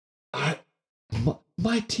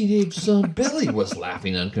 my teenage son Billy was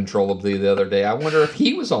laughing uncontrollably the other day. I wonder if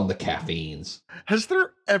he was on the caffeines. Has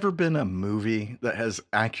there ever been a movie that has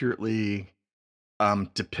accurately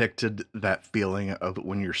depicted that feeling of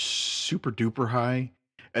when you're super duper high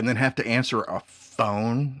and then have to answer a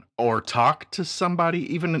phone or talk to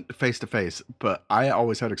somebody, even face to face? But I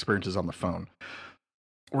always had experiences on the phone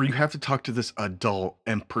where you have to talk to this adult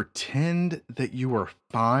and pretend that you are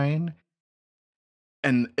fine.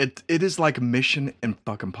 And it is like Mission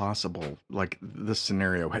Impossible, like this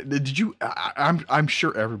scenario. Did you? I'm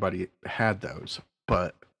sure everybody had those,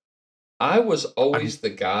 but I was always the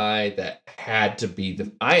guy that had to be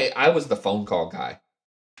I was the phone call guy.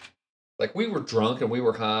 Like, we were drunk and we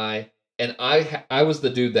were high, and I was the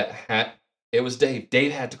dude that it was Dave.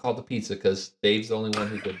 Dave had to call the pizza because Dave's the only one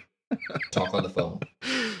who could talk on the phone.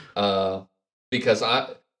 Because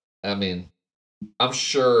I mean, I'm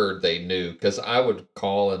sure they knew, because I would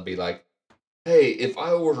call and be like, "Hey, if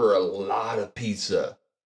I order a lot of pizza,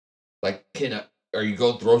 like, are you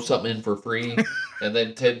going to throw something in for free?" And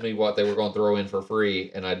then tell me what they were going to throw in for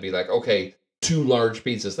free. And I'd be like, okay, 2 large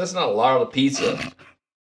pizzas. That's not a lot of pizza.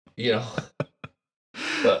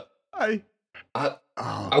 But I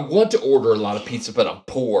want to order a lot of pizza, but I'm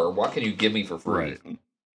poor. What can you give me for free? Right.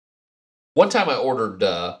 One time I ordered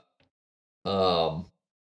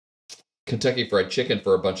Kentucky Fried Chicken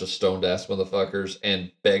for a bunch of stoned ass motherfuckers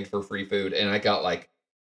and begged for free food. And I got like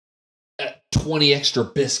 20 extra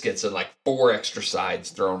biscuits and like 4 extra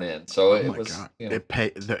sides thrown in. So it was,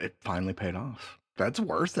 it finally paid off. That's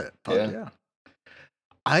worth it. Yeah.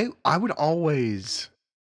 I would always.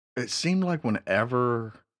 It seemed like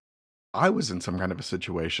whenever I was in some kind of a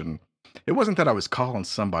situation, it wasn't that I was calling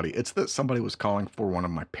somebody. It's that somebody was calling for one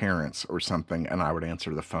of my parents or something, and I would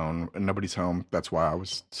answer the phone, and nobody's home. That's why I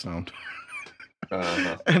was stoned.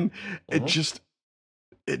 Uh-huh. And it Mhm. just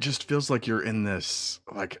it just feels like you're in this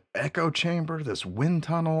like echo chamber, this wind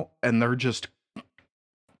tunnel, and they're just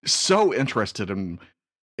so interested in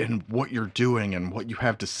what you're doing and what you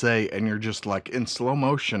have to say, and you're just like in slow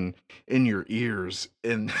motion in your ears,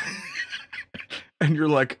 and and you're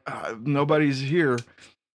like, nobody's here.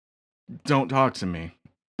 Don't talk to me.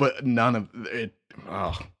 But none of it.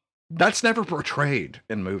 Oh, that's never portrayed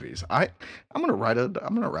in movies. I'm gonna write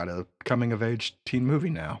a coming of age teen movie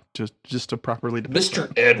now, just to properly depict Mr.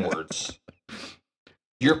 that. Edwards,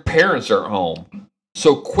 your parents are home.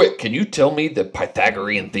 So quick, can you tell me the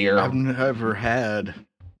Pythagorean I've theorem? never had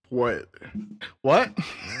what what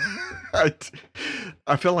I,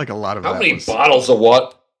 I feel like a lot of How that many was bottles of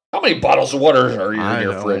what? How many bottles of water are you in I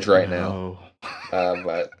your don't fridge right now?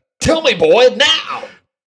 know. Tell me, boy, now.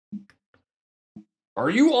 Are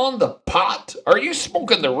you on the pot? Are you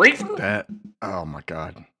smoking the reefer? That oh my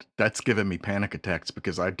god. That's giving me panic attacks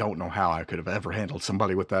because I don't know how I could have ever handled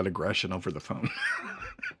somebody with that aggression over the phone.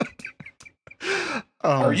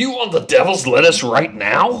 Are you on the devil's lettuce right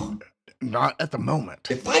now? Not at the moment.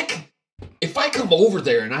 If I come over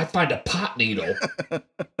there and I find a pot needle,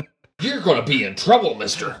 you're going to be in trouble,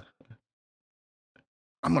 mister.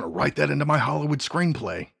 I'm gonna write that into my Hollywood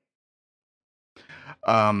screenplay.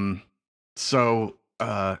 Um so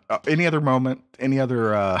any other moment, any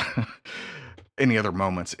other any other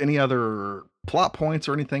moments, any other plot points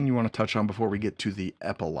or anything you want to touch on before we get to the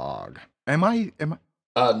epilogue? Am I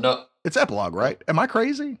No. it's epilogue, right? Am I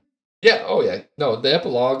crazy? Yeah, oh yeah. No, the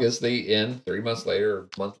epilogue is the end 3 months later,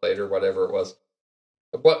 a month later, whatever it was.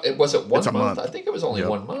 What was it? It's 1 a month? I month. think it was only Yep,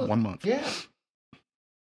 1 month. 1 month. Yeah,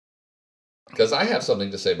 because I have something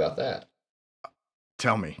to say about that.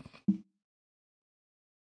 Tell me.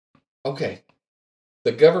 Okay,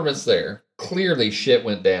 the government's there. Clearly, shit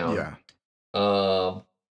went down. Yeah.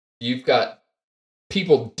 You've got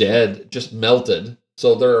people dead, just melted.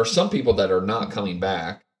 So there are some people that are not coming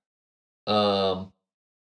back.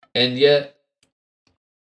 And yet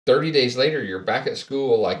 30 days later, you're back at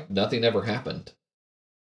school like nothing ever happened.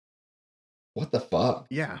 What the fuck?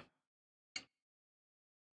 Yeah.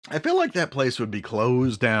 I feel like that place would be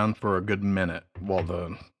closed down for a good minute. Well,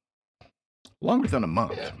 the longer than a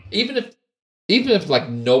month. Yeah. Even if like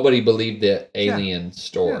nobody believed the Yeah. alien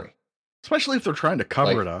story. Yeah. Especially if they're trying to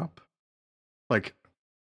cover Like- it up. Like,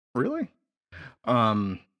 really?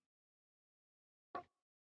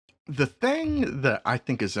 The thing that I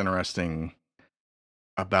think is interesting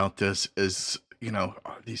about this is,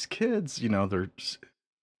 these kids, they're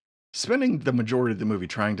spending the majority of the movie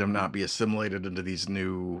trying to not be assimilated into these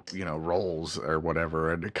new, roles or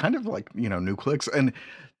whatever, and kind of like, new cliques. And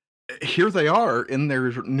here they are in their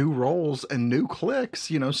new roles and new cliques.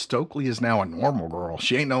 Stokely is now a normal girl.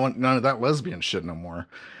 She ain't none of that lesbian shit no more.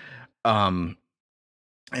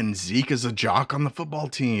 And Zeke is a jock on the football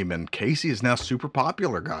team, and Casey is now super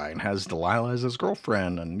popular guy and has Delilah as his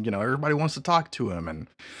girlfriend, and everybody wants to talk to him. And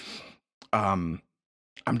I'm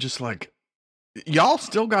just like, y'all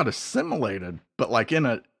still got assimilated, but like in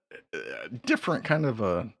a different kind of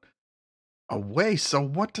a way. So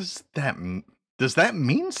what does that mean? Does that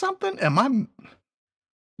mean something?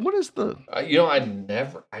 What is the? I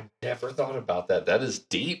never thought about that. That is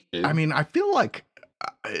deep, dude. I mean, I feel like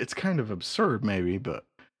it's kind of absurd, maybe, but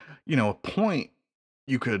a point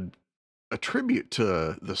you could attribute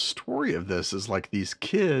to the story of this is like these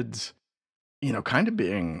kids, kind of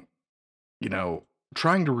being,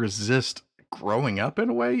 trying to resist growing up in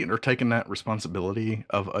a way, or taking that responsibility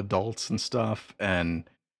of adults and stuff, and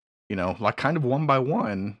like kind of one by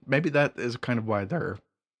one. Maybe that is kind of why their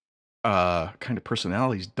kind of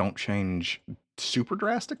personalities don't change super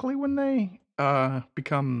drastically when they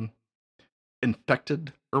become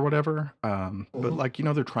infected or whatever. But like,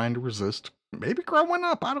 they're trying to resist maybe growing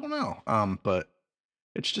up. I don't know. But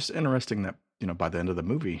it's just interesting that, by the end of the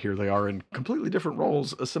movie, here they are in completely different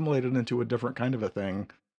roles, assimilated into a different kind of a thing.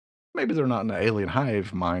 Maybe they're not in an alien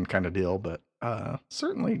hive mind kind of deal, but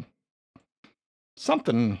certainly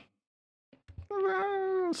something.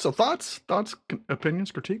 So thoughts,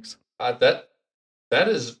 opinions, critiques? That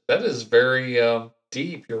is very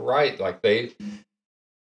deep. You're right. Like they've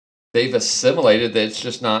assimilated that it's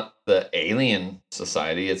just not the alien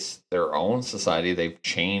society, it's their own society. They've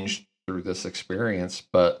changed through this experience.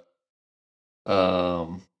 But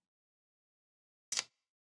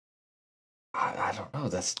I don't know.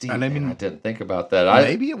 That's deep, And I man. I mean, didn't think about that.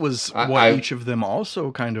 maybe it was what I each of them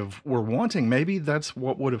also kind of were wanting. Maybe that's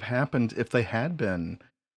what would have happened if they had been,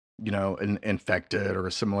 infected or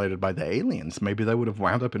assimilated by the aliens. Maybe they would have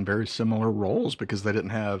wound up in very similar roles because they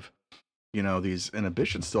didn't have, these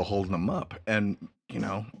inhibitions still holding them up. And,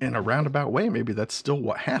 in a roundabout way, maybe that's still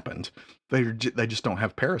what happened. They just don't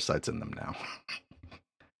have parasites in them now.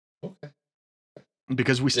 okay.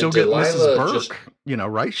 Because we Did still get Mrs. Delilah Burke, just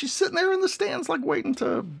right? She's sitting there in the stands, like waiting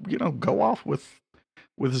to, go off with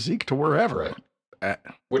Zeke to wherever. right? Uh,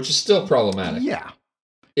 Which is still problematic. yeah.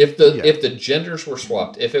 If Yeah. the genders were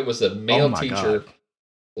swapped, if it was a Oh male my teacher, God.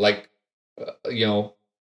 like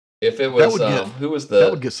if it That was would get who was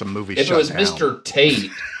that would the get some movies if it shut was down. Mr. Tate,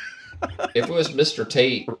 if it was Mr.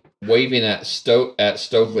 Tate waving at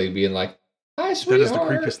Stokely, being like, "Hi, That sweetheart." is the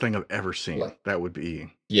creepiest thing I've ever seen. Like, That would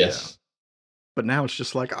be yes, But now it's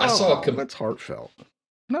just like, I saw a that's heartfelt.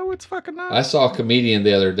 No, it's fucking not. I saw a comedian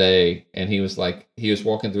the other day, and he was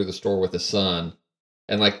walking through the store with his son,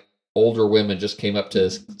 and like older women just came up to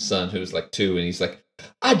his son, who's like 2, and he's like,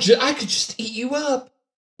 I could just eat you up,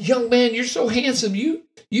 young man. You're so handsome. You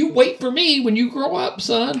wait for me when you grow up,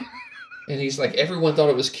 son. And he's like, everyone thought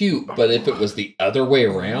it was cute, but if it was the other way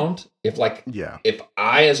around, if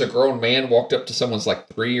I as a grown man walked up to someone's like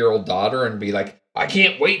 3-year-old daughter and be like, I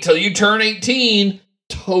can't wait till you turn 18,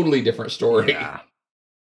 totally different story.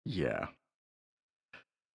 Yeah.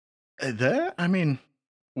 It's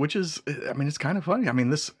kind of funny. I mean,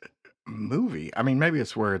 this movie, maybe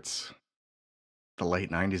it's where it's the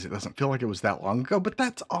late 90s. It doesn't feel like it was that long ago, but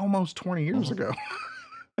that's almost 20 years ago.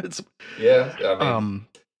 It's Yeah,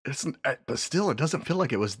 but still, it doesn't feel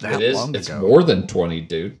like it was that it is. long It's ago. more than 20,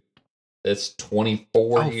 dude. It's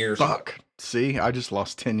 24 years. Fuck. See, I just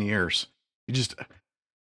lost 10 years. You just,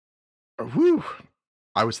 whew.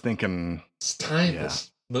 I was thinking, Time is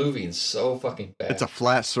moving so fucking fast. it's a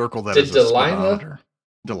flat circle that Did is a Delilah? speedometer.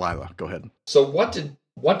 Delilah, go ahead. So what did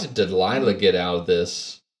Delilah get out of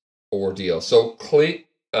this ordeal? So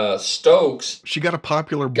Stokes She got a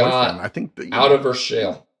popular got boyfriend. I think out of her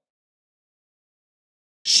shell.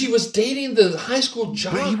 She was dating the high school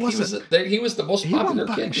jock. But He was the most popular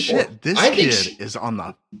kid. Shit. This kid is on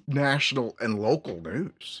the national and local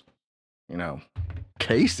news.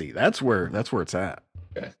 Casey. That's where it's at.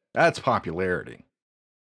 Okay. That's popularity.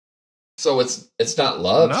 So it's not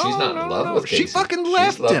love. No, She's not in love with Casey. She fucking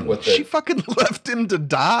left him. She fucking left him to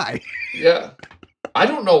die. Yeah. I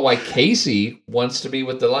don't know why Casey wants to be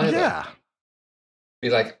with Delilah. Yeah. Be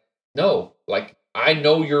like, no, like, I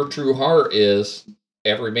know your true heart is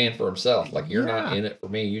every man for himself. Like, you're not in it for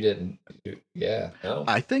me. You didn't. No.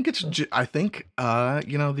 I think these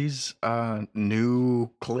new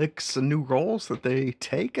clicks and new roles that they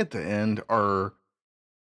take at the end are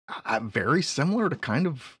very similar to kind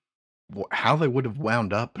of how they would have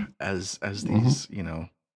wound up as these,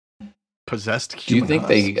 possessed human Do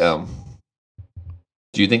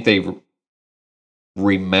you think they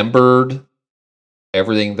remembered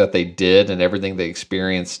everything that they did and everything they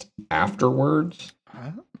experienced afterwards?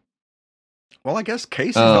 Well, I guess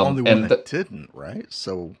Casey's the only one that didn't, right?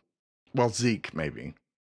 So, Zeke maybe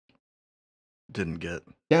didn't get.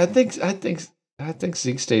 Yeah, I think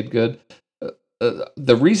Zeke stayed good.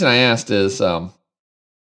 The reason I asked is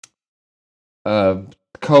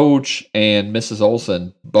Coach and Mrs.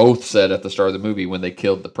 Olsen both said at the start of the movie when they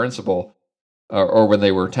killed the principal, or when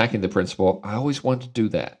they were attacking the principal, I always wanted to do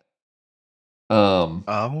that.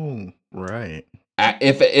 Oh, right.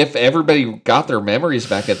 If everybody got their memories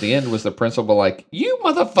back at the end, was the principal like, you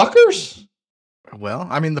motherfuckers? Well,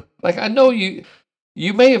 I know you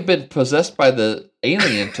may have been possessed by the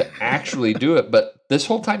alien to actually do it, but this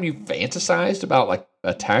whole time you fantasized about like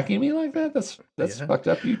attacking me like that? That's fucked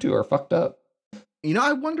up. You two are fucked up.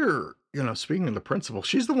 I wonder, speaking of the principal,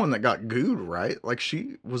 she's the one that got gooed, right? Like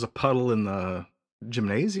she was a puddle in the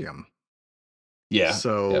gymnasium. Yeah.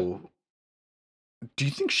 So do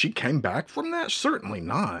you think she came back from that? Certainly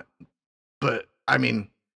not. But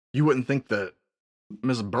you wouldn't think that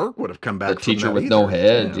Ms. Burke would have come back. The teacher with no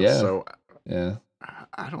head. Yeah. So yeah,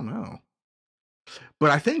 I don't know.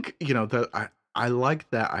 But I think that I like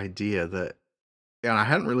that idea that, and I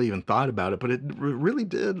hadn't really even thought about it, but it really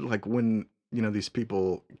did. Like when these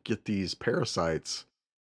people get these parasites,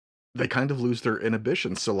 they kind of lose their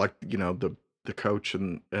inhibitions. So like the coach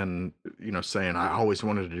and saying, I always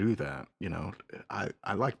wanted to do that.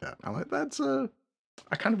 I like that.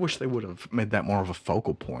 I kind of wish they would have made that more of a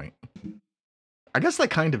focal point. I guess they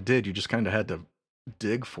kind of did. You just kind of had to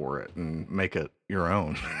dig for it and make it your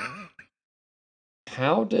own.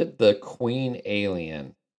 How did the Queen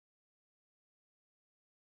alien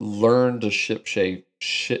learn to shape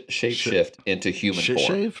Shit, shift into human shit form?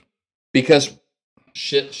 shave. Because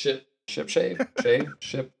shape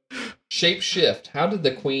shift. How did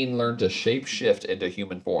the queen learn to shape shift into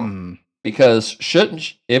human form? Mm, Because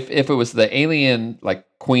if it was the alien like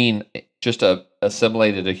queen just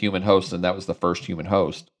assimilated a human host and that was the first human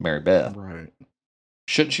host, Mary Beth, right.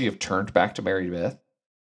 shouldn't she have turned back to Mary Beth?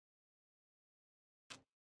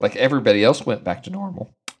 Like everybody else went back to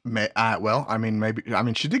normal. Well, I mean, maybe. I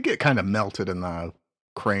mean, she did get kind of melted in the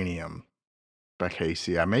cranium by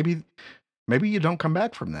Casey. Maybe you don't come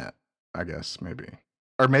back from that. I guess maybe,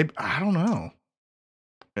 or maybe I don't know.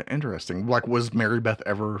 Interesting. Like, was Mary Beth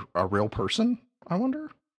ever a real person? I wonder.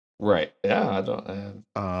 Right. Yeah, I don't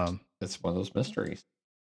Um, it's one of those mysteries.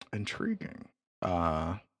 Intriguing.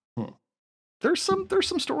 Uh, Hmm. there's some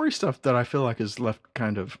story stuff that I feel like is left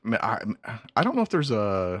kind of. I don't know if there's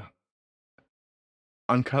a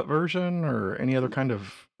uncut version or any other kind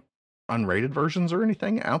of unrated versions or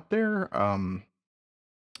anything out there.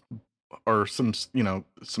 Or some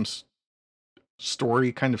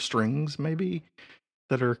story kind of strings maybe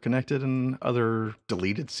that are connected in other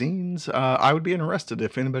deleted scenes. I would be interested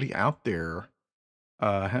if anybody out there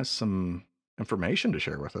has some information to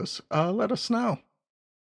share with us. Let us know.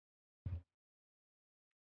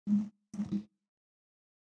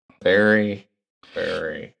 Very,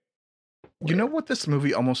 very You know weird. what this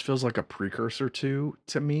movie almost feels like a precursor to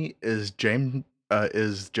me is James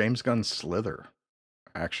Gunn's Slither.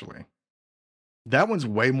 Actually, that one's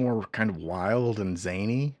way more kind of wild and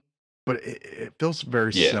zany, but it feels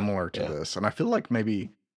very Yeah. similar to Yeah. this, and I feel like maybe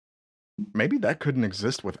that couldn't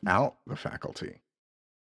exist without the faculty.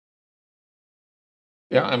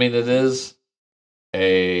 Yeah, I mean it is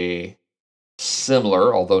a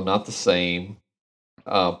similar, although not the same,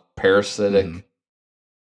 Mhm. parasitic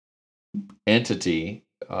entity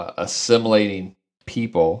assimilating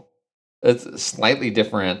people. It's a slightly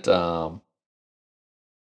different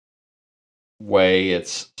way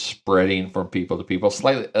it's spreading from people to people,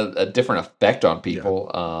 slightly a different effect on Yeah. people.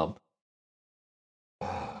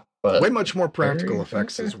 Way But much more practical very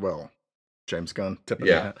effects as well. James Gunn, tip of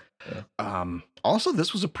the yeah, hat. yeah. Also,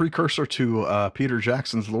 this was a precursor to Peter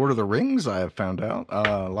Jackson's Lord of the Rings. I have found out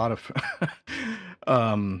a lot of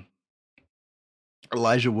um,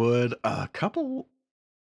 Elijah Wood. A couple.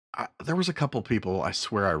 There was a couple people I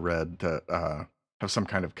swear I read that have some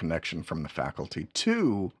kind of connection from the faculty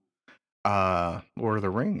to Lord of the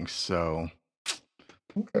Rings. So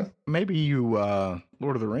Okay. maybe you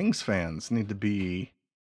Lord of the Rings fans need to be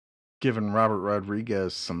giving Robert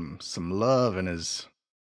Rodriguez some love and his.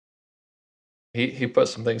 He put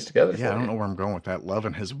some things together Yeah, I for don't you. know where I'm going with that. Love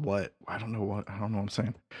and his what? I don't know what I'm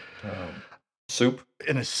saying. Soup.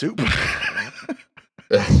 In his soup.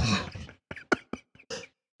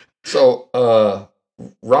 So,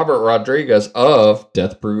 Robert Rodriguez of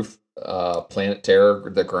Death Proof, Planet Terror,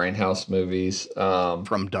 the Grindhouse movies,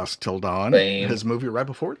 From Dusk Till Dawn, Fame, his movie right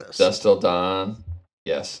before this. Dust Till Dawn,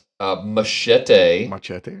 yes, Machete,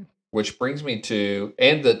 Machete. which brings me to,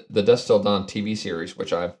 and the Dust Till Dawn TV series,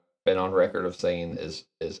 which I've been on record of saying is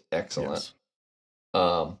excellent. Yes.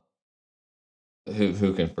 Um,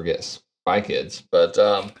 who can forget Spy Kids? But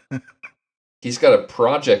he's got a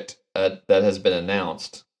project that has been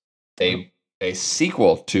announced, Oh, a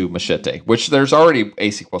sequel to Machete, which there's already a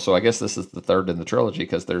sequel. So I guess this is the third in the trilogy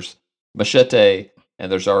because there's Machete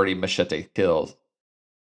and there's already Machete Kills.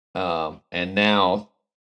 And now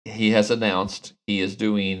he has announced he is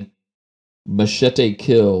doing Machete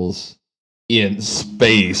Kills in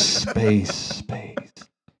space.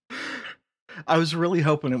 I was really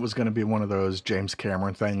hoping it was going to be one of those James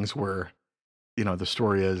Cameron things where, the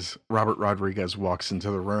story is Robert Rodriguez walks into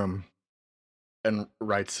the room and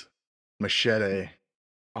writes Machete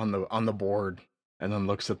on the board and then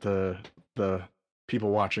looks at the people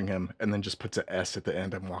watching him and then just puts an S at the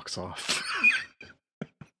end and walks off.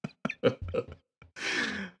 uh,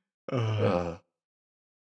 Uh,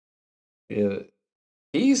 yeah,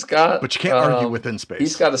 he's got but you can't argue with In he's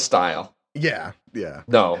Space. got a style. Yeah.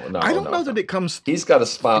 No, I don't know that it comes he's got a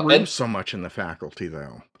smile. through And so much in the faculty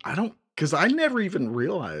though. I don't, because I never even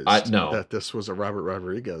realized no, that this was a Robert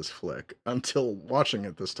Rodriguez flick until watching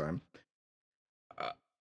it this time. Uh,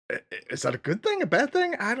 is that a good thing, a bad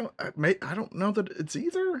thing? I don't know that it's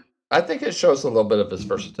either. I think it shows a little bit of his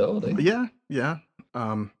versatility. Yeah.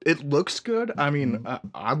 It looks good. I mean,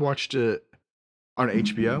 I watched it on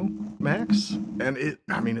HBO Max, and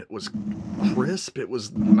it was crisp. It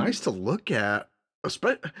was nice to look at.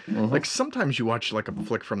 Like sometimes you watch like a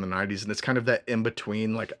flick from the 90s and it's kind of that in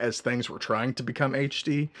between, like as things were trying to become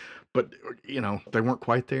HD, but they weren't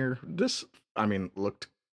quite there. This, looked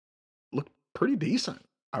pretty decent.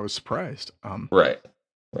 I was surprised. Right.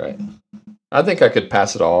 Right. I think I could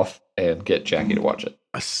pass it off and get Jackie to watch it.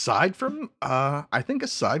 Aside from, I think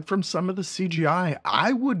aside from some of the CGI,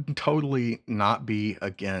 I would totally not be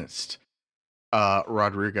against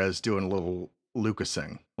Rodriguez doing a little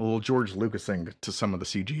Lucasing, a little George Lucasing to some of the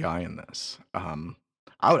CGI in this.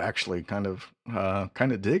 I would actually kind of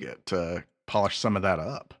dig it to polish some of that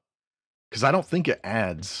up because I don't think it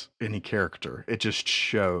adds any character. It just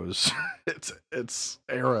shows its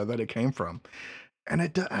era that it came from, and I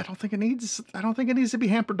don't think it needs. I don't think it needs to be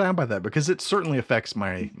hampered down by that because it certainly affects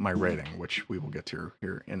my rating, which we will get to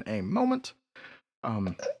here in a moment.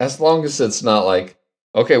 As long as it's not like,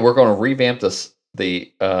 okay, we're going to revamp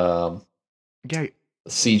the Yeah,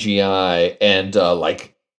 CGI and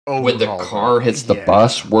like when the overhaul car that. hits the Yeah.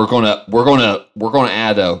 bus, we're gonna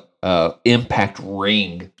add a impact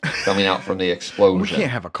ring coming out from the We explosion.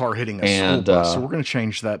 can't have a car hitting a And, school bus, so we're going to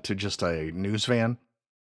change that to just a news van.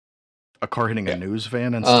 A car hitting a Yeah. news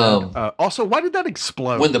van instead. Also, why did that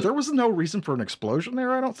explode? When the- There was no reason for an explosion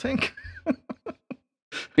there, I don't think.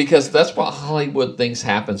 Because that's what Hollywood thinks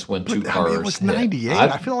happens when two But I cars mean, it was hit. 98.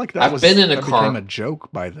 I've- I feel like that I've was been in a that car- became a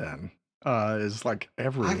joke by then. Is like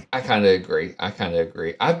every I kind of agree.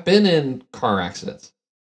 I've been in car accidents,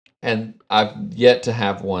 and I've yet to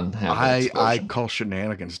have one have an I explosion. call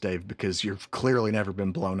shenanigans, Dave, because you've clearly never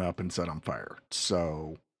been blown up and set on fire.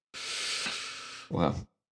 So Well,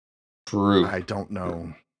 true. I don't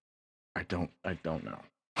know. I don't know.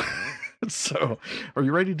 So, are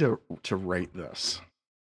you ready to rate this?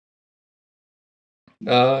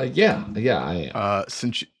 Yeah, I am.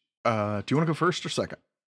 Since do you want to go first or second?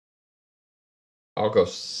 I'll go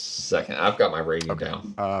second. I've got my rating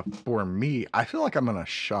down. For me, I feel like I'm gonna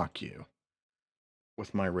shock you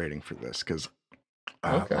with my rating for this because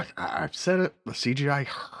Okay. like I've said it, the CGI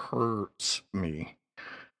hurts me,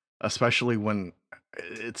 especially when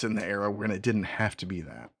it's in the era when it didn't have to be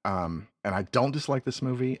that. And I don't dislike this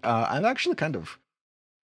movie. I've actually kind of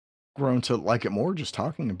grown to like it more just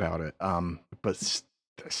talking about it. But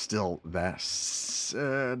still, that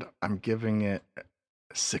said, I'm giving it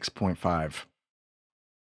 6.5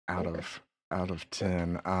 out Okay. of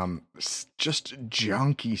 10. Just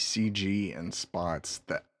junky CG and spots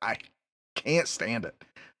that I can't stand it.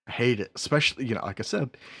 I hate it, especially like I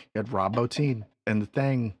said, you had Rob Bottin and The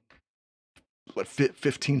Thing,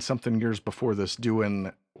 15 something years before this,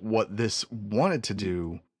 doing what this wanted to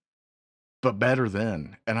do, but better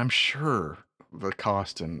than. And I'm sure the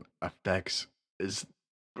cost and effects is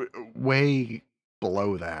way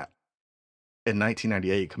below that in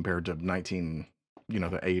 1998 compared to the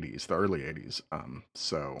 80s, the early 80s.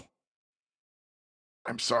 So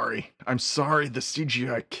I'm sorry. The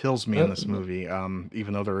CGI kills me in this movie.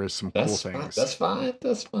 Even though there is some cool That's fine. things. That's fine.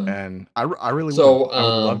 That's fine. And I really So, would. I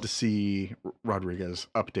would love to see Rodriguez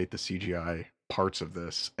update the CGI parts of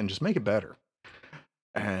this and just make it better.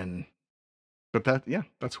 But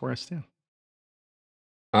that's where I stand.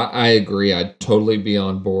 I agree. I'd totally be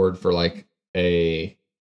on board for like a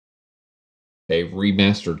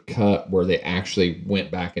remastered cut where they actually went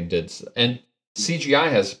back and did. And CGI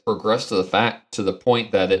has progressed to the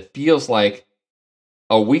point that it feels like,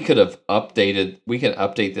 oh, we can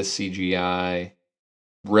update this CGI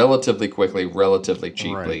relatively quickly, relatively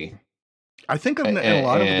cheaply. Right. I think in a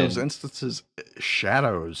lot of those And- instances,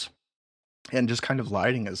 shadows and just kind of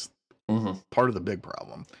lighting is Mhm. part of the big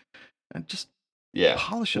problem. And just Yeah,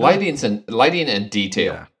 polish it up. lighting and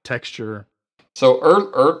detail. Yeah, texture. So,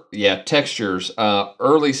 textures.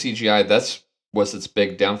 Early CGI. Was its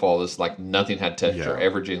big downfall. Is like nothing had texture. Yeah.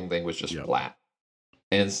 Everything was just Yep. flat,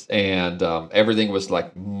 and everything was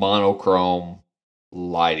like monochrome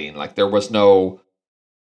lighting. Like there was no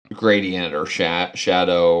gradient or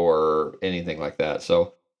shadow or anything like that.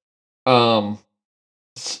 So,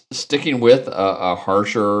 sticking with a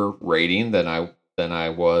harsher rating than I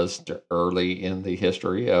was early in the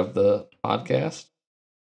history of the podcast.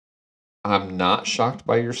 I'm not shocked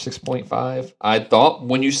by your 6.5. I thought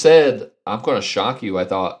when you said I'm going to shock you, I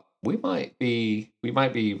thought we might be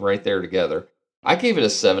right there together. I gave it a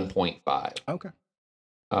 7.5. Okay.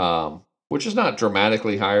 Which is not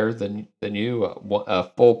dramatically higher than you, a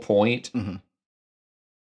full point. Mhm.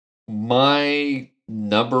 My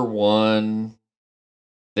number one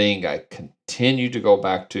thing I continue to go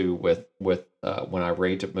back to with when I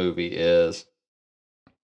rate a movie is,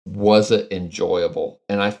 was it enjoyable?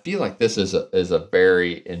 And I feel like this is a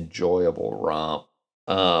very enjoyable romp.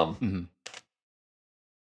 Mhm.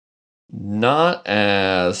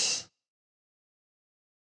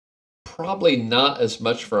 Probably not as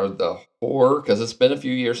much for the horror because it's been a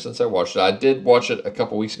few years since I watched it. I did watch it a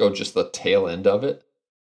couple weeks ago, just the tail end of it,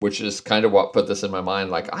 which is kind of what put this in my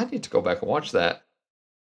mind. Like, I need to go back and watch that.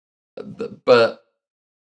 But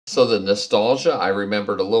so the nostalgia, I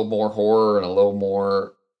remembered a little more horror and a little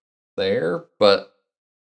more there, but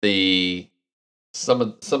the some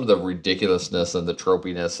of the ridiculousness and the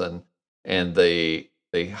tropiness and the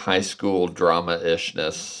high school drama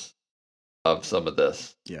ishness of some of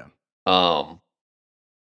this. Yeah.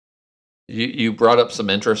 You brought up some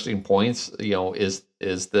interesting points. You know, is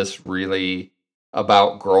this really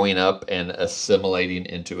about growing up and assimilating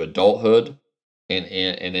into adulthood and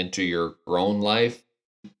into your grown life?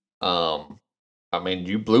 I mean,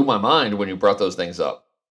 you blew my mind when you brought those things up.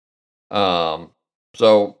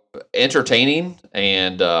 So entertaining,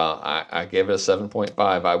 and I gave it a 7.5.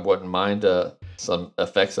 I wouldn't mind some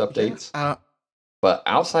effects updates, but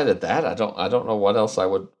outside of that, I don't know what else I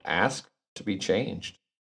would ask to be changed.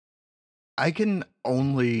 I can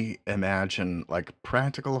only imagine like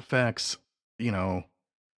practical effects,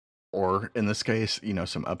 or in this case,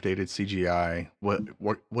 some updated CGI.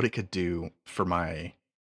 What it could do for my,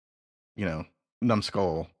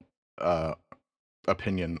 numbskull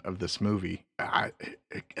opinion of this movie.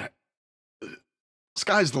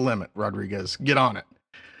 Sky's the limit, Rodriguez. Get on it.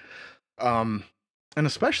 And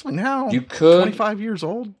especially now, you could 25 years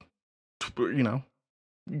old.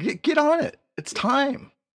 Get on it. It's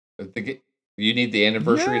time. You need the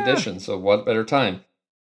anniversary edition, so what better time?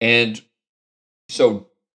 And so,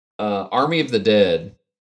 Army of the Dead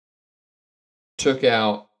took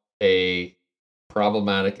out a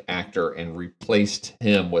problematic actor and replaced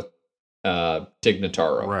him with Tig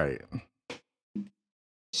Notaro. Right.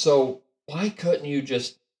 So why couldn't you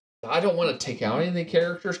just? I don't want to take out any of the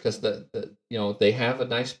characters because they have a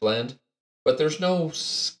nice blend, but there's no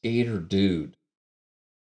skater dude.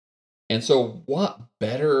 And so, what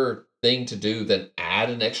better thing to do than add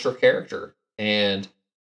an extra character? And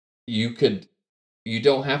you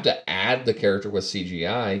don't have to add the character with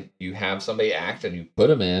CGI. You have somebody act and you put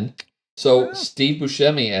them in. So Steve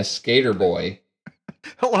Buscemi as Skater Boy.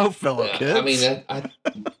 Hello, fellow kids. I mean, I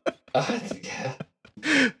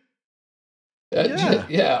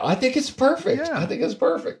think it's perfect. Yeah. I think it's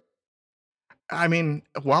perfect. I mean,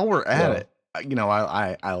 while we're at it,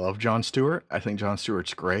 I love Jon Stewart. I think Jon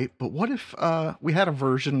Stewart's great. But what if we had a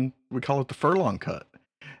version, we call it the Furlong cut,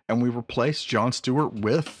 and we replace Jon Stewart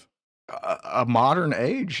with a modern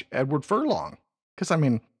age Edward Furlong? Because, I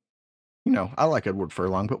mean, I like Edward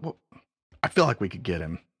Furlong, but I feel like we could get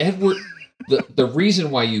him. Edward, the reason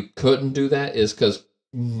why you couldn't do that is because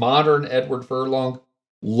modern Edward Furlong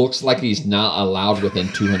looks like he's not allowed within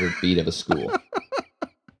 200 feet of a school.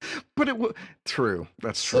 But true.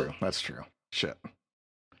 That's true. That's true.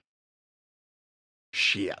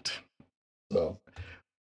 Shit. So,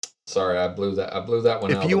 sorry, I blew that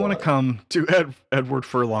one out. If you want to come to Edward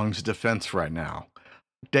Furlong's defense right now,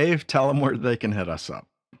 Dave, tell them where they can hit us up.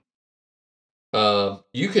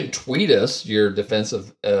 You can tweet us your defense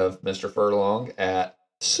of Mr. Furlong at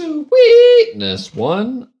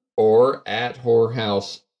Sweetness1 or at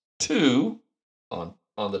HorrorHouse2 on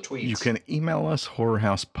the tweets. You can email us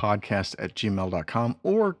horrorhousepodcast@gmail.com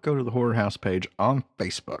or go to the Horror House page on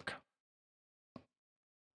Facebook.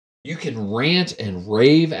 You can rant and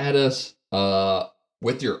rave at us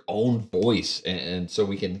with your own voice, and so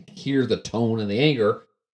we can hear the tone and the anger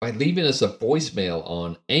by leaving us a voicemail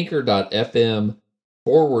on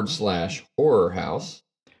anchor.fm/horrorhouse.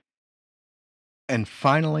 And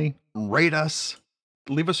finally, rate us.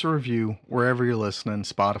 Leave us a review wherever you're listening,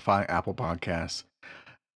 Spotify, Apple Podcasts.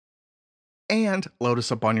 And load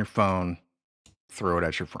us up on your phone. Throw it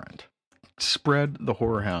at your friend. Spread the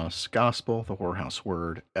Horror House gospel, the Horror House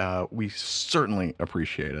word. We certainly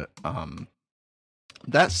appreciate it.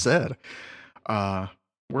 That said,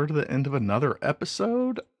 we're to the end of another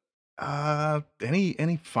episode.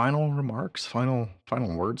 Any final remarks, final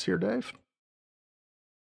words here, Dave?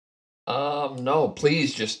 No,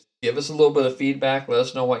 please just give us a little bit of feedback. Let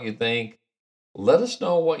us know what you think. Let us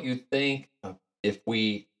know what you think if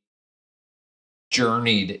we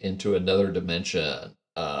journeyed into another dimension,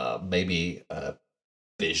 maybe a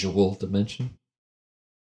visual dimension.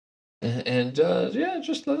 And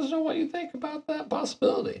just let us know what you think about that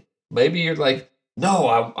possibility. Maybe you're like,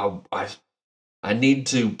 no, I need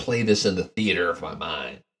to play this in the theater of my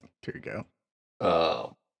mind. Here you go.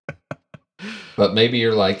 But maybe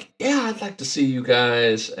you're like, yeah, I'd like to see you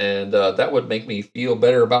guys, and that would make me feel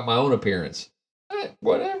better about my own appearance.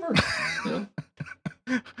 Whatever.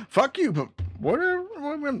 Fuck you, but whatever.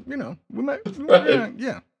 We might.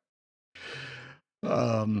 Yeah.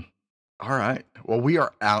 All right. Well, we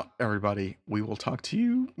are out, everybody. We will talk to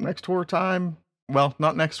you next horror time. Well,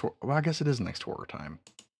 not next. Well, I guess it is next horror time,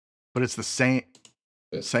 but it's the same.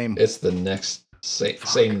 Same. It's the next.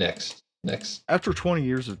 Same next. After 20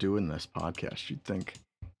 years of doing this podcast, you'd think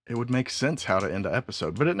it would make sense how to end an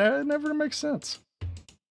episode, but it never makes sense.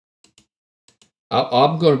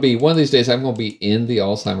 I'm going to be, one of these days, I'm going to be in the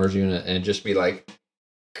Alzheimer's unit and just be like,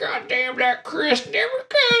 God damn, that Chris never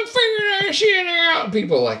could figure that shit out. And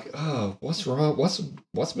people are like, oh, what's wrong? What's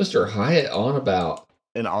Mr. Hyatt on about?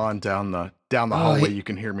 And on down the hallway, you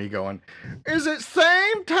can hear me going, is it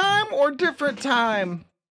same time or different time?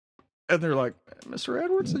 And they're like, Mr.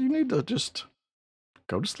 Edwards, you need to just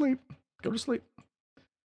go to sleep. Go to sleep.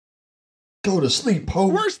 Go to sleep, Poe.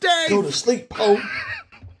 Worst day. Go to sleep, Poe.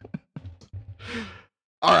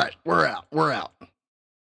 All right, we're out.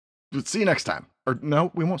 See you next time. Or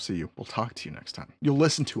no, we won't see you. We'll talk to you next time. You'll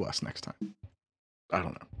listen to us next time. I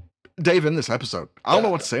don't know. Dave, in this episode, I don't know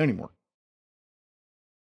what to say anymore.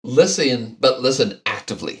 Listen, but listen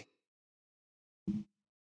actively.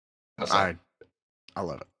 I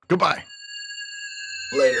love it. Goodbye.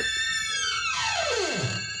 Later.